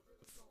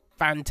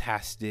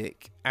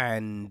fantastic,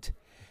 and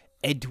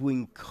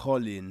Edwyn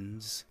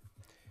Collins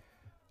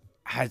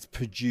has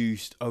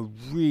produced a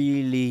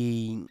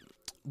really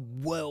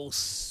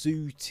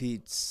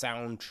well-suited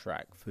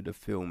soundtrack for the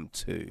film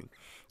too.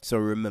 So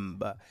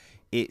remember,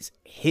 it's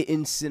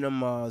hitting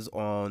cinemas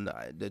on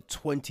the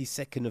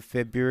 22nd of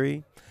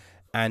February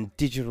and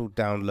digital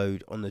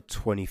download on the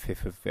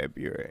 25th of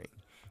February.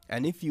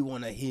 And if you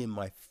want to hear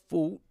my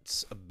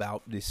thoughts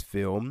about this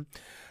film,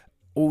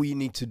 all you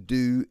need to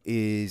do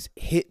is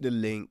hit the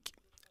link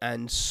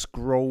and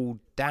scroll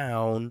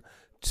down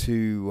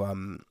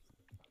to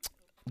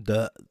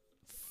the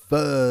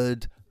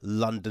third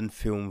London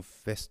Film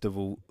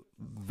Festival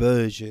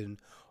version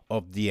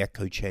of the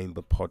Echo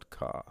Chamber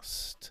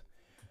podcast.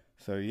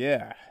 So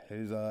yeah,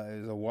 it was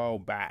a while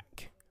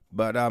back.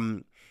 But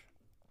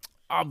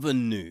other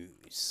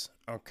news,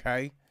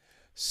 okay?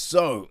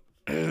 So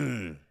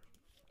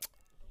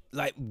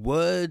like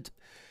word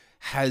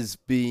has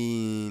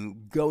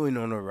been going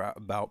on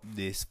about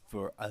this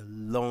for a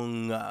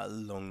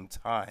long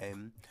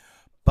time,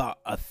 but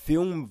a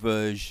film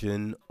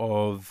version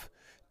of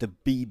the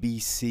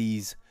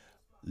BBC's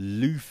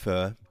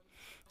Luther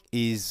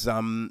is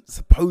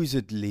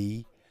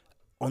supposedly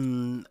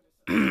on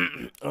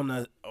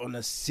on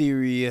a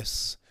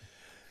serious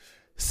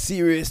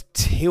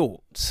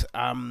tilt.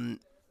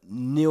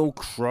 Neil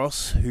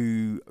Cross,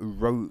 who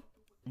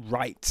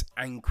writes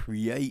and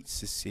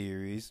creates the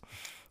series,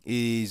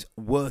 is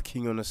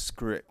working on a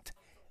script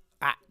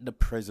at the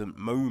present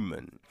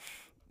moment.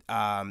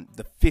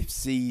 The 5th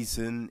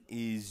season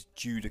is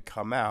due to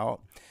come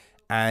out,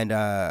 and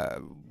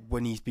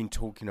when he's been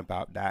talking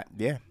about that,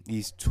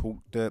 he's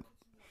talked that,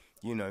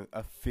 you know,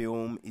 a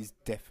film is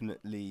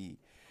definitely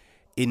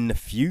in the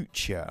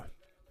future,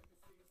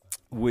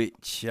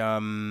 which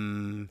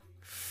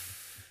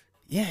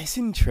it's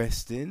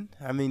interesting.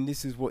 I mean,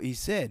 this is what he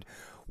said: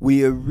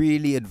 we are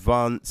really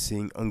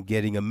advancing on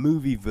getting a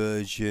movie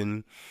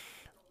version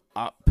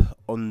up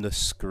on the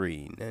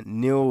screen, and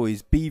Neil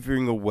is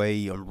beavering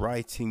away on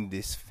writing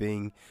this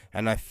thing,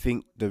 and I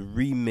think the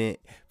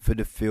remit for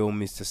the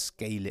film is to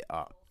scale it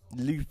up.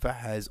 Luther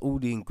has all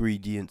the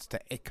ingredients to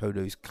echo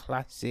those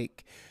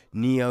classic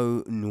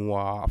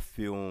neo-noir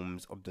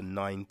films of the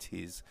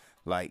 90s,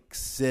 like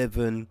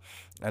Seven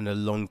and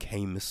Along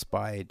Came a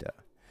Spider.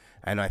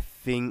 And I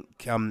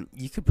think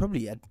you could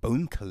probably add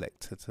Bone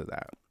Collector to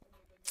that.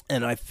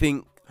 And I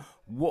think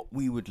what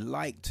we would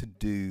like to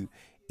do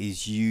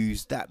is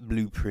use that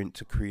blueprint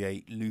to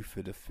create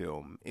Luther the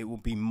film. It will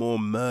be more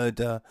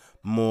murder,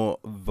 more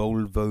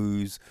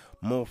Volvos,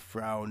 more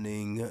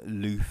frowning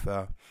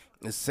Luther.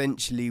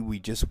 Essentially, we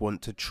just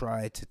want to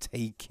try to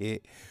take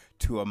it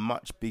to a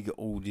much bigger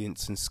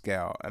audience and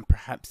scale, and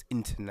perhaps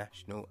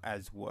international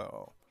as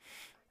well.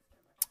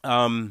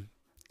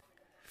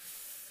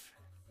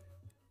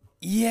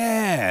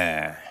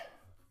 Yeah,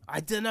 I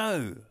don't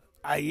know.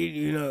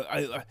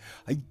 I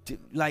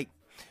like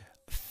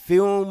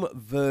film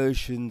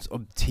versions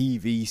of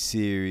TV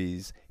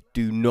series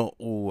do not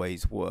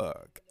always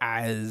work,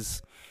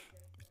 as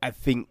I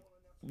think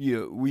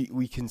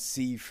we can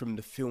see from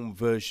the film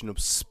version of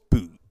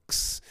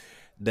Spooks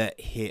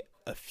that hit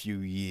a few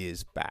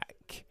years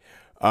back.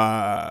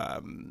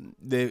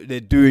 They're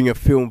doing a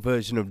film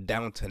version of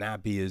Downton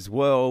Abbey as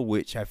well,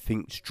 which I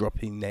think's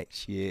dropping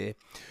next year.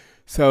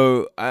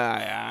 So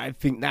I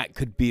think that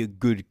could be a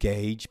good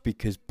gauge,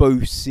 because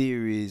both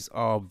series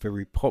are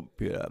very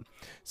popular.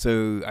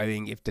 So I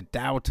think if the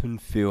Downton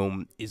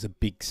film is a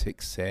big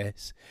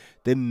success,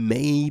 then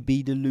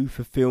maybe the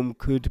Luther film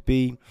could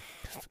be.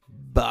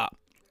 But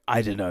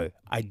I don't know.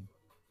 I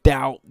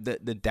doubt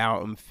that the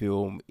Downton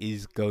film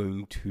is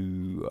going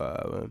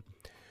to,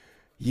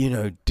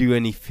 do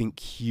anything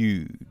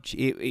huge.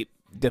 It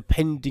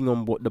depending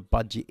on what the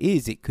budget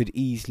is, it could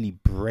easily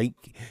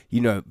break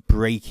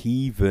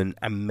even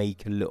and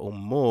make a little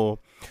more.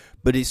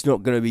 But it's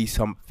not going to be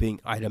something,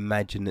 I'd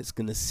imagine, that's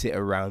going to sit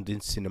around in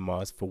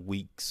cinemas for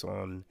weeks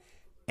on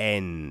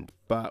end.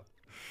 But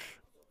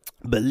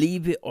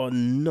believe it or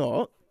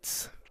not,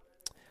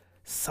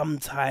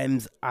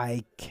 sometimes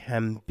I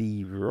can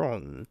be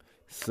wrong.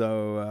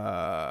 So,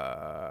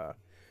 I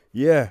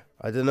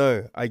don't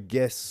know. I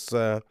guess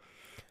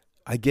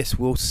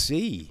we'll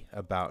see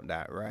about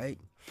that, right?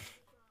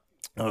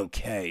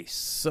 Okay,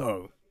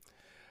 so,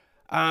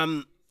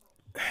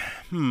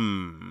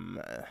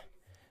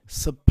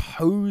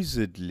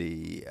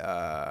 supposedly,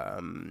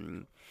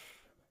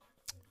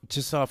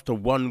 just after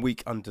 1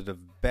 week under the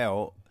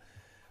belt,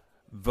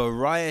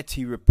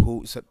 Variety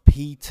reports that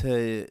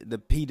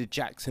the Peter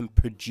Jackson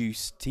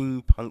produced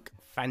steampunk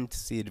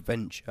fantasy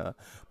adventure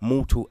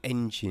Mortal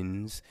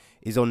Engines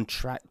is on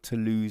track to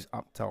lose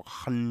up to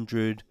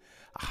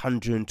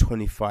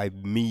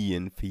 125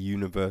 million for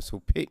Universal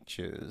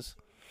Pictures,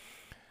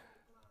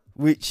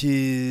 which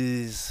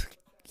is,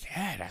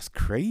 that's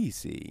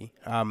crazy.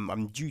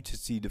 I'm due to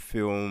see the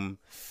film,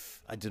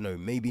 I don't know,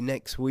 maybe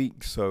next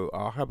week, so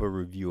I'll have a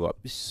review up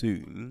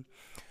soon.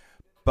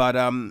 But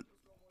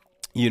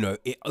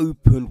it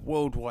opened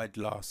worldwide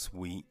last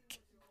week,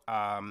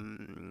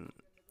 and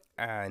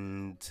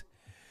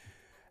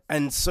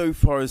so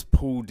far has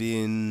pulled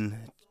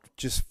in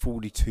just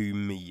 42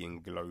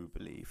 million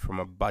globally from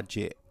a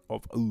budget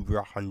of over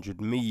 100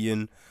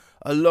 million,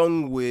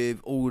 along with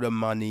all the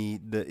money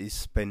that is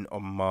spent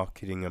on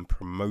marketing and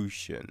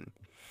promotion.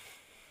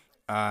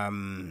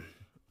 That's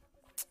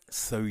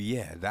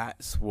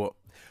what.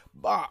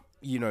 But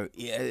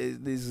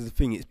this is the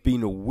thing. It's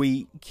been a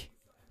week,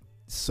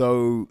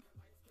 so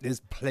there's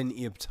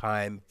plenty of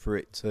time for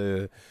it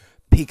to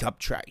pick up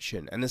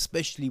traction, and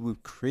especially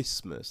with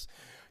Christmas.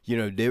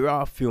 There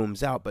are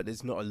films out, but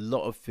there's not a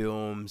lot of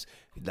films.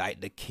 Like,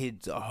 the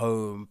kids are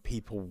home,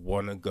 people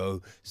want to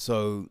go.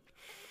 So,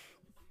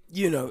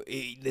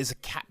 there's a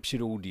captured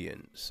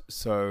audience.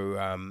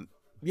 So,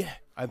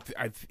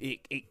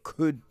 it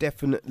could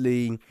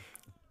definitely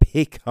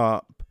pick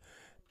up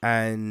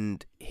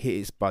and hit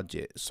its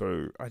budget.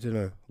 So, I don't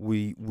know.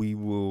 We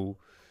will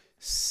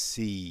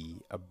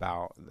see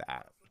about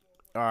that.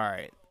 All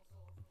right.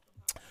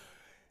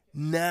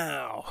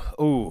 Now,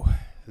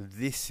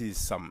 this is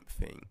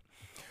something.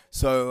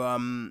 So,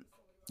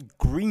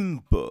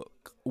 Green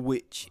Book,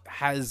 which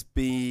has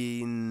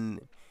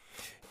been,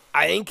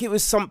 I think it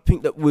was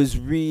something that was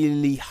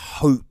really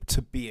hoped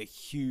to be a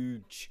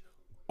huge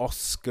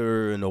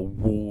Oscar and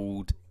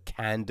award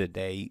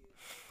candidate,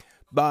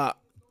 but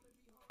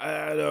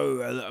I don't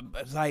know,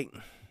 like,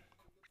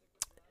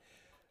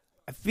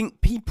 I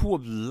think people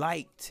have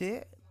liked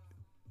it,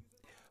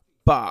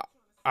 but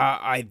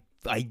I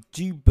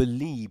do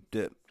believe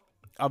that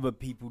other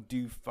people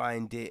do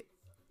find it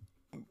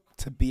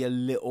to be a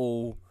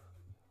little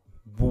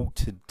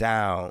watered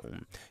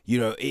down. You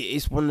know,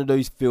 it's one of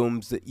those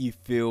films that you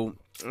feel,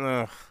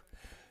 yeah,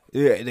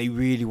 they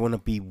really want to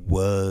be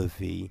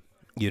worthy,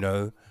 you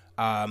know.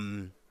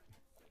 And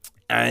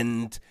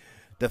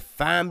the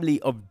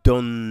family of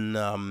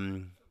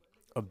Don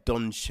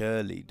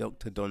Shirley,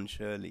 Dr. Don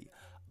Shirley,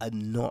 are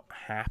not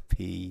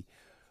happy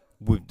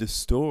with the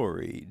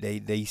story.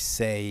 They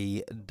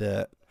say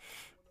that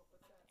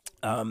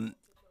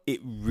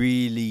it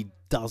really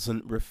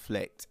doesn't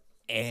reflect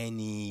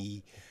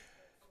any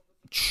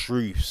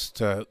truths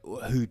to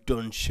who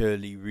Don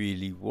Shirley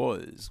really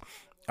was.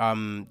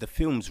 The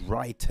film's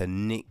writer,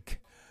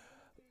 Nick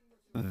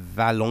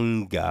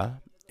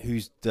Vallelonga,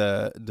 who's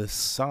the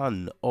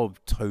son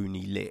of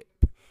Tony Lip,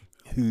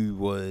 who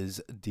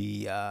was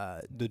the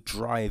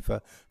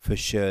driver for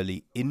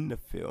Shirley in the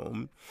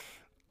film,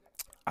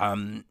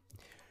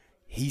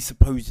 he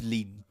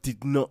supposedly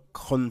did not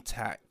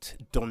contact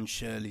Don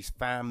Shirley's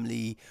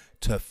family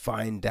to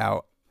find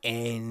out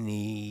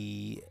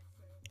anything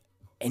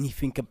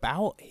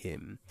about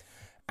him.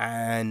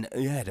 And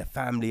yeah, the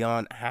family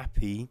aren't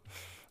happy.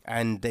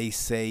 And they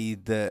say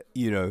that,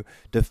 you know,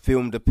 the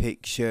film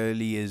depicts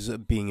Shirley as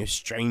being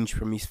estranged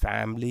from his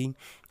family,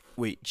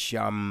 which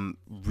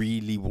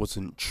really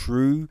wasn't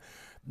true.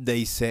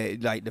 They say,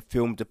 like, the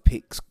film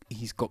depicts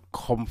he's got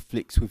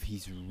conflicts with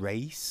his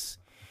race,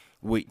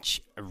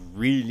 which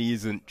really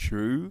isn't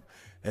true,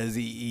 as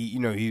he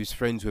was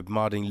friends with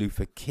Martin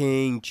Luther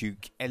King,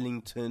 Duke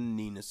Ellington,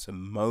 Nina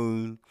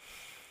Simone.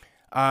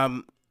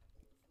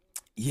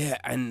 Yeah,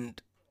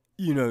 and,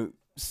 you know,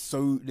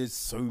 so there's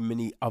so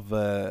many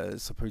other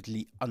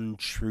supposedly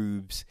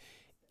untruths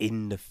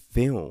in the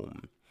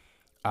film.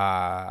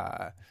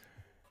 I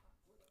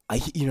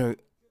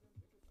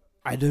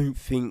don't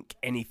think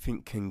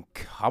anything can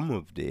come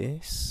of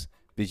this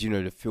because, you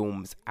know, the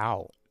film's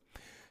out.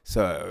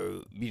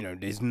 So, you know,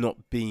 there's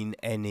not been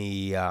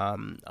any,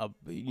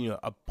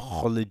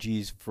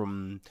 apologies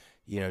from,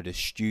 you know, the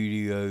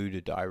studio,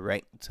 the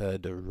director,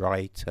 the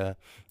writer,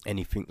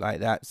 anything like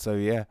that. So,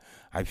 yeah,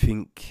 I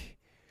think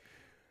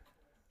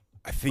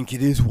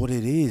it is what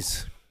it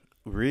is,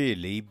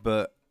 really.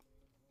 But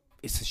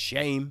it's a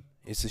shame.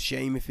 It's a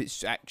shame if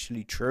it's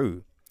actually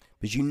true,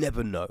 because you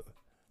never know.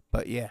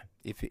 But yeah,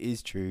 if it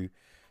is true,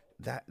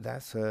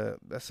 that's a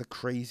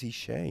crazy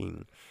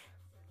shame.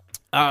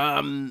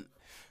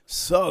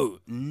 So,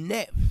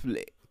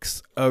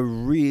 Netflix are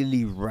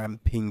really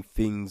ramping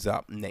things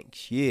up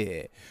next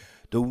year.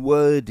 The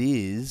word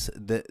is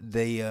that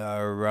they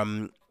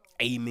are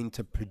aiming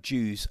to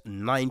produce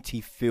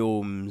 90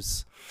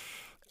 films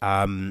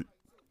in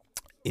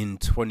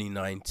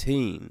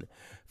 2019.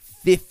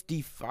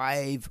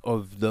 55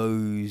 of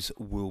those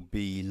will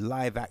be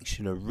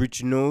live-action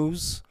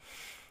originals,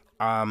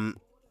 and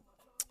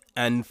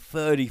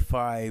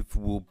 35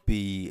 will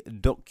be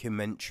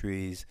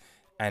documentaries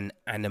and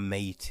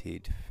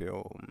animated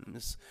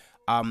films.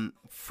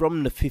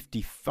 From the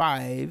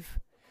 55,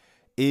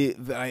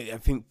 I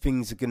think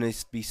things are going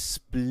to be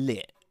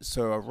split.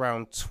 So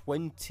around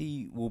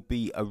 20 will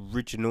be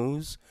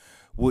originals,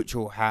 which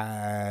will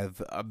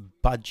have a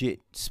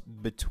budget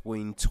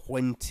between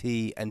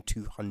 20 and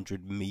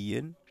 200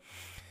 million.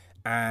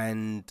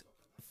 And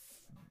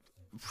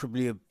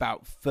probably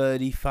about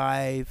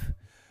 35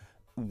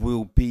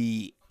 will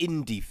be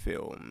indie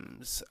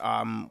films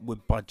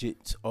with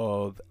budgets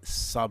of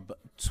sub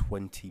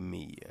 20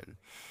 million.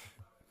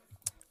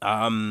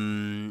 I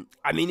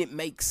mean, it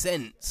makes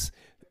sense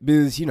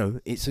because, you know,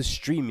 it's a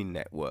streaming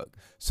network,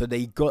 so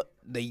they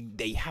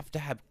have to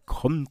have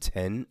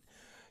content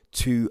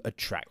to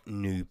attract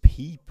new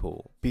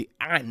people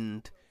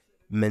and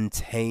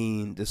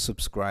maintain the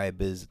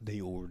subscribers they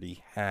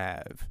already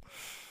have.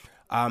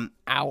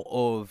 Out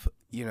of,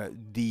 you know,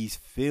 these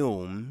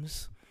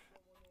films,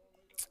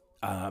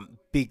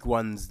 big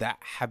ones that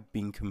have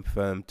been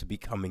confirmed to be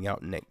coming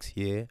out next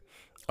year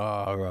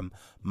are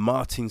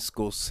Martin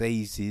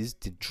Scorsese's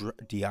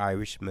The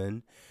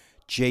Irishman,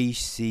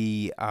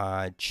 J.C.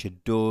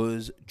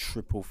 Chador's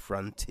Triple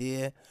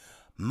Frontier,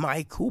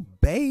 Michael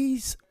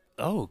Bay's,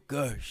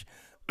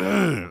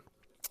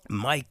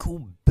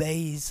 Michael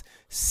Bay's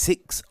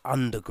Six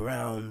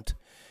Underground,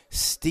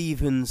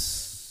 Steven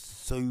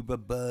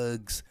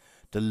Soderbergh's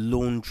The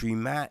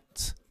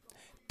Laundromat,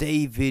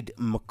 David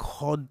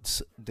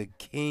McCod's The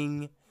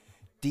King,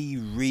 Dee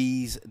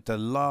Rees' The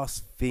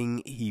Last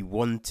Thing He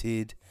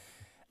Wanted,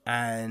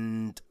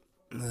 and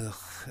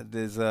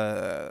there's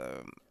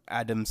a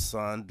Adam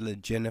Sandler,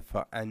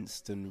 Jennifer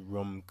Aniston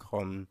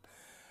rom-com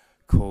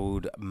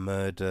called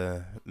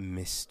Murder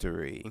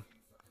Mystery.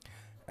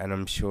 And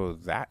I'm sure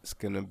that's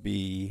going to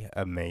be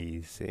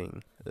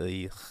amazing.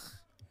 Ugh.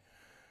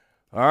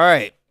 All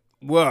right.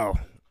 Well,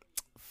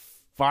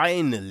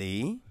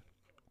 finally,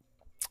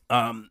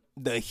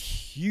 the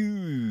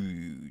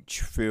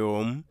huge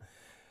film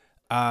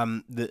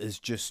that has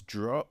just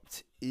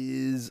dropped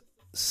is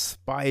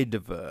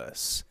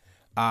Spider-Verse.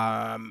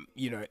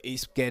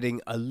 It's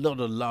getting a lot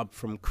of love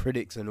from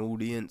critics and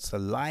audience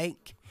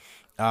alike.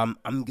 I'm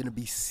going to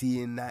be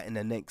seeing that in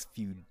the next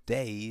few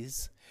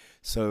days.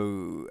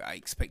 So I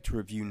expect to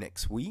review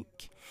next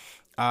week.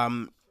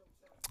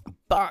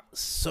 But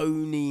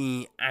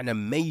Sony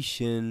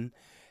Animation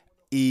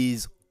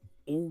is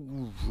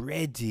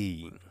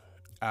already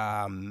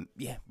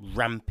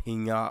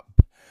ramping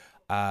up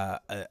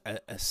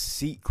a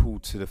sequel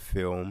to the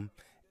film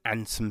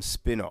and some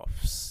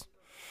spin-offs.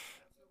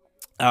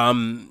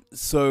 There's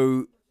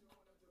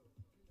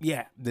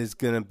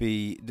going to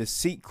be the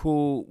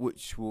sequel,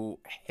 which will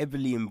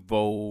heavily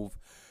involve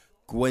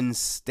Gwen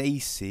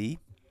Stacy,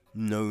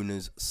 known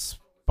as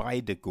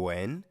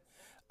Spider-Gwen,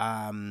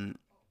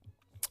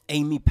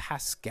 Amy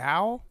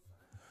Pascal,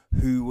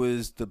 who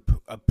was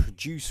a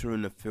producer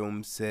in the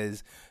film,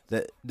 says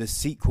that the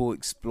sequel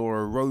explore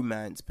a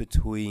romance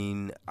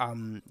between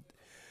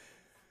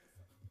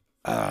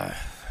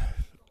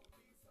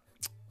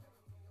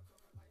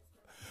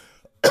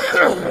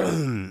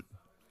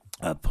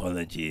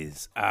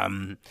apologies.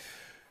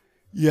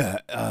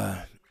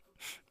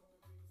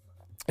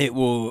 It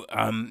will,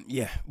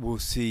 we'll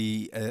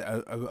see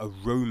a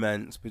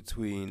romance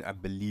between, I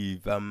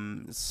believe,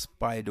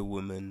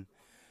 Spider-Woman,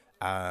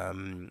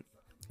 and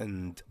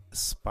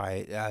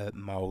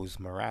Miles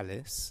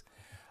Morales,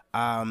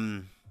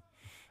 and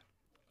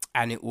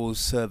it will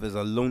serve as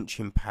a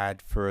launching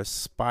pad for a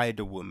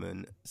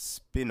Spider-Woman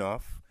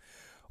spin-off,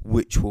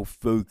 which will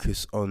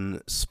focus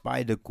on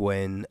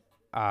Spider-Gwen,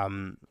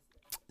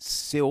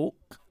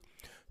 Silk,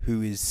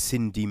 who is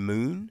Cindy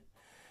Moon,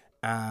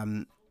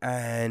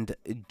 and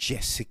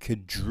Jessica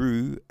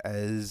Drew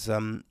as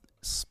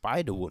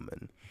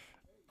Spider-Woman,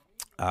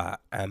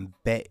 and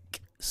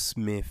Beck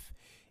Smith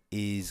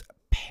is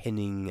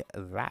penning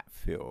that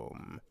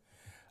film.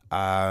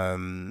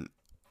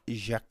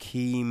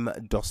 Joaquim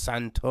Dos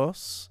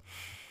Santos,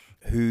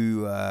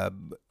 who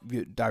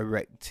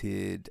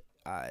directed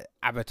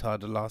Avatar: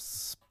 The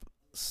Last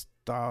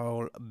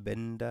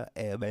Airbender,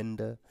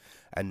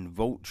 and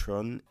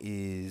Voltron,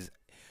 is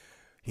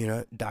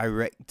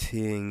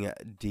directing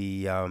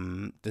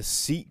the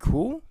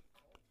sequel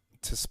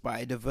to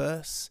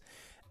Spider-Verse,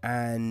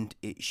 and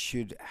it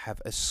should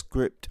have a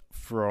script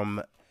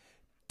from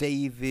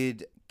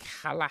David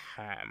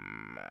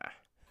Callahan,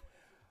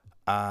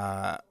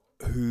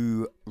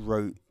 who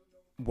wrote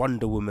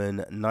Wonder Woman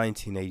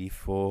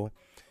 1984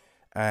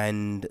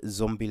 and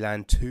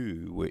Zombieland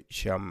 2,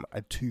 which are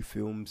two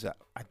films that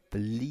I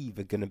believe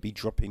are going to be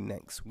dropping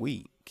next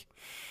week.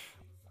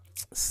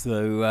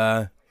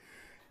 So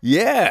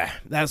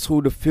that's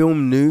all the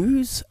film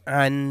news,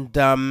 and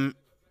I'm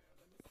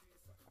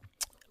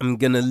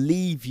going to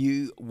leave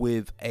you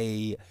with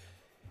a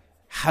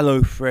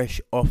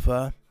HelloFresh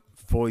offer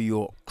for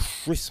your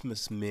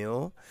Christmas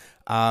meal.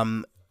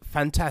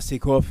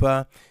 Fantastic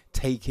offer,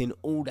 taking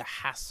all the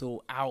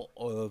hassle out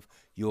of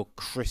your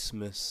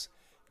Christmas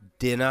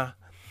dinner,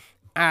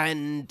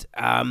 and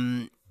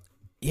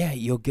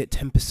you'll get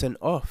 10%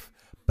 off.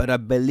 But I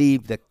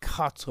believe the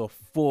cutoff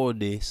for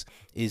this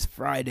is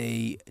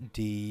Friday. I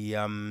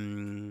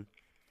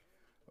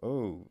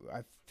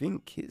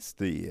think it's it's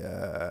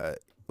the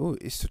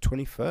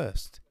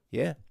 21st.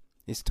 Yeah,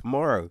 it's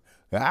tomorrow.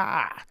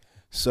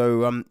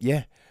 So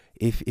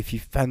if you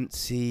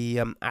fancy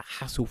a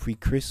hassle-free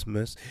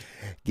Christmas,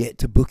 get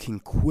to booking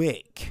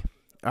quick.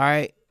 All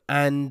right,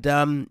 and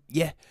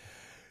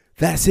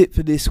that's it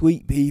for this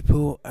week,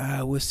 people.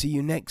 We'll see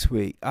you next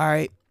week. All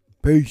right,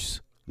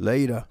 peace.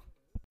 Later.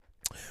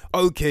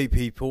 Okay,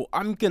 people,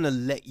 I'm going to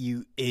let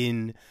you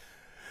in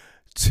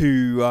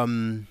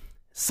to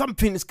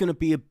something that's going to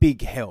be a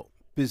big help,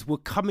 because we're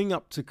coming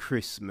up to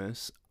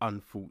Christmas,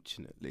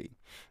 unfortunately.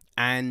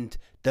 And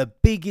the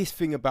biggest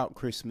thing about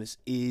Christmas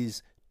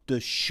is the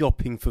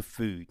shopping for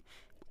food,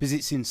 because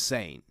it's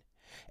insane.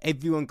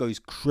 Everyone goes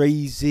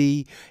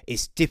crazy.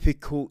 It's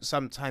difficult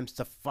sometimes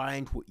to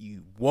find what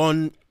you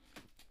want.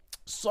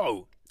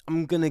 So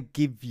I'm going to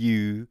give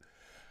you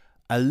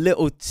a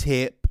little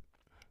tip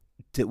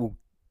that will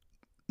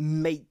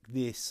make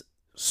this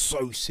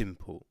so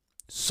simple.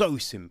 So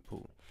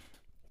simple.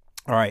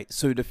 All right,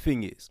 so the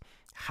thing is,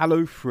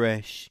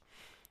 HelloFresh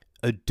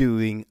are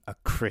doing a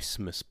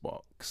Christmas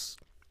box.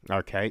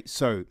 Okay,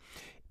 so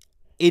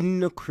in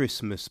the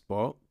Christmas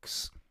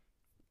box,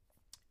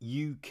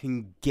 you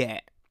can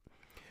get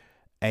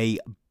a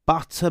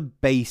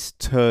butter-based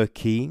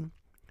turkey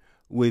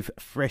with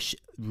fresh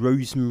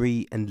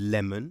rosemary and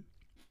lemon,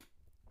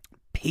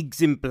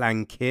 pigs in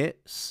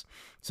blankets,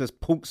 so it's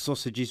pork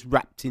sausages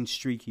wrapped in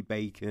streaky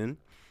bacon,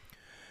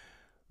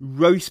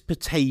 roast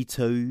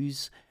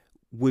potatoes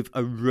with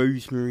a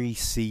rosemary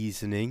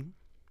seasoning,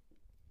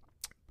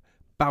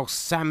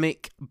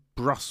 balsamic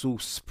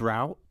Brussels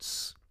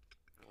sprouts.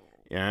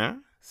 Yeah,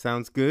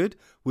 sounds good.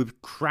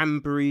 With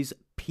cranberries,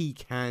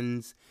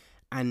 pecans,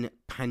 and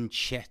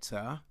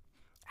pancetta.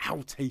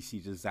 How tasty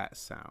does that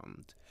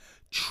sound?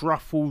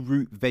 Truffle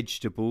root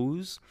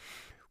vegetables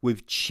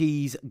with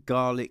cheese,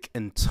 garlic,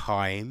 and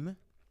thyme.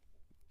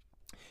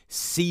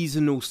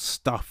 Seasonal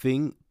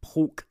stuffing,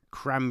 pork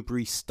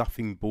cranberry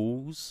stuffing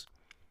balls.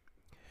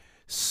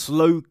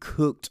 Slow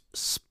cooked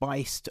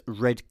spiced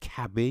red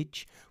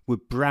cabbage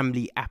with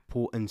Bramley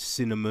apple and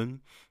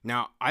cinnamon.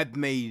 Now, I've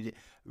made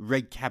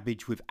red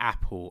cabbage with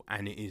apple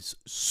and it is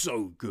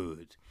so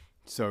good.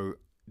 So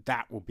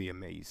that will be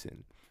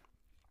amazing.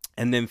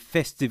 And then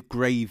festive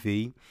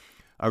gravy,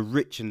 a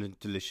rich and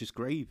delicious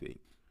gravy.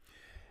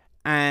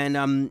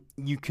 And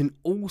you can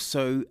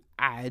also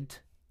add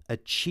a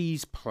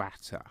cheese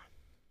platter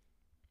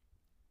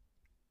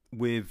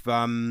with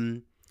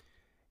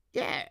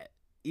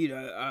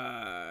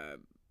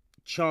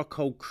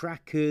charcoal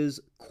crackers,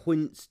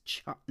 quince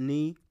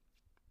chutney,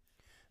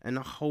 and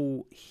a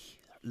whole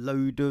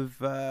load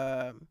of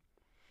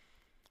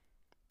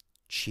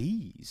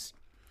cheese.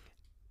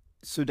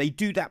 So they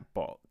do that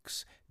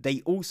box.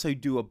 They also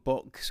do a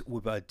box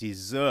with a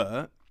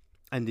dessert,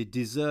 and the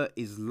dessert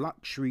is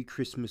luxury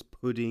Christmas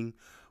pudding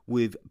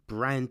with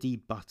brandy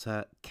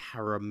butter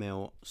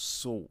caramel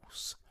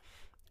sauce.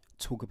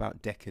 Talk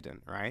about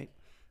decadent, right?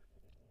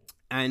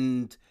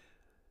 And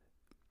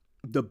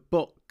the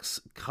box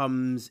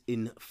comes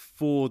in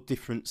 4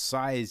 different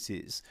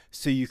sizes.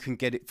 So you can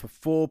get it for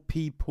 4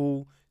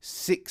 people,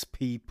 6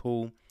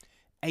 people,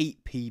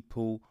 8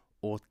 people,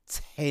 or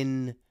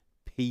 10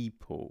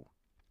 people,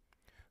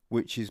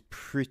 which is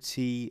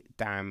pretty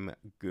damn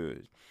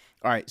good.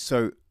 All right,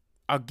 so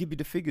I'll give you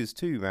the figures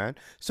too, man.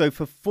 So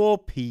for 4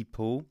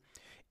 people,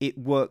 it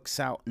works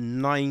out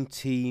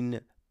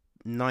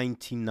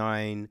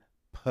 $19.99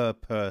 per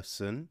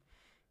person.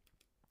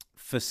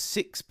 For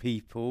 6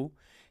 people,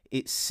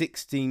 it's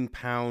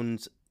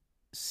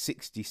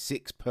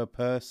 £16.66 per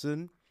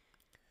person.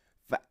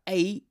 For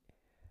 8,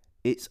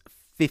 it's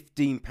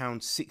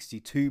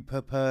 £15.62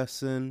 per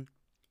person.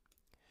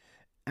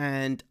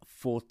 And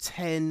for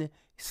 10,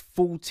 it's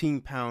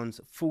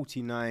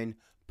 £14.49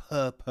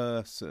 per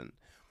person.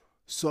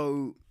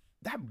 So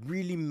that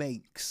really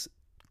makes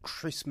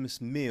Christmas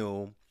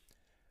meal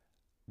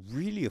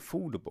really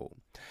affordable.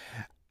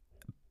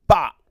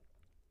 But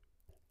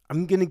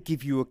I'm going to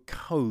give you a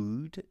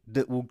code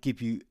that will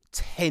give you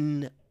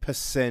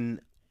 10%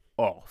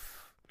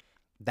 off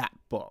that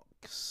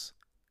box.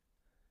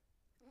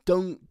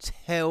 Don't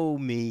tell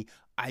me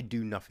I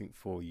do nothing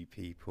for you,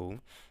 people.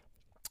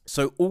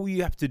 So all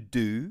you have to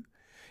do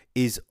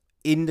is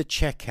in the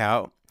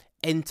checkout,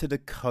 enter the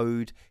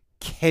code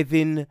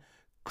Kevin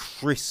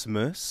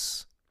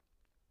Christmas,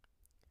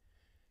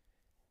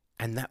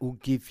 and that will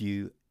give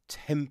you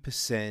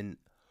 10%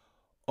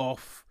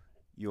 off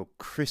your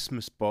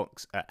Christmas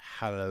box at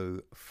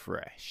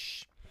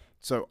HelloFresh.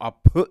 So I'll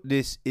put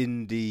this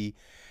in the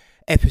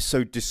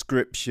episode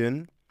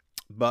description,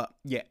 but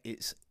yeah,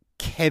 it's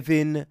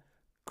Kevin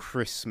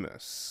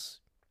Christmas.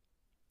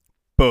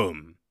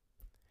 Boom.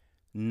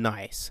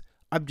 Nice.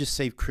 I've just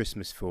saved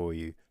Christmas for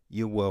you.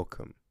 You're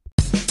welcome.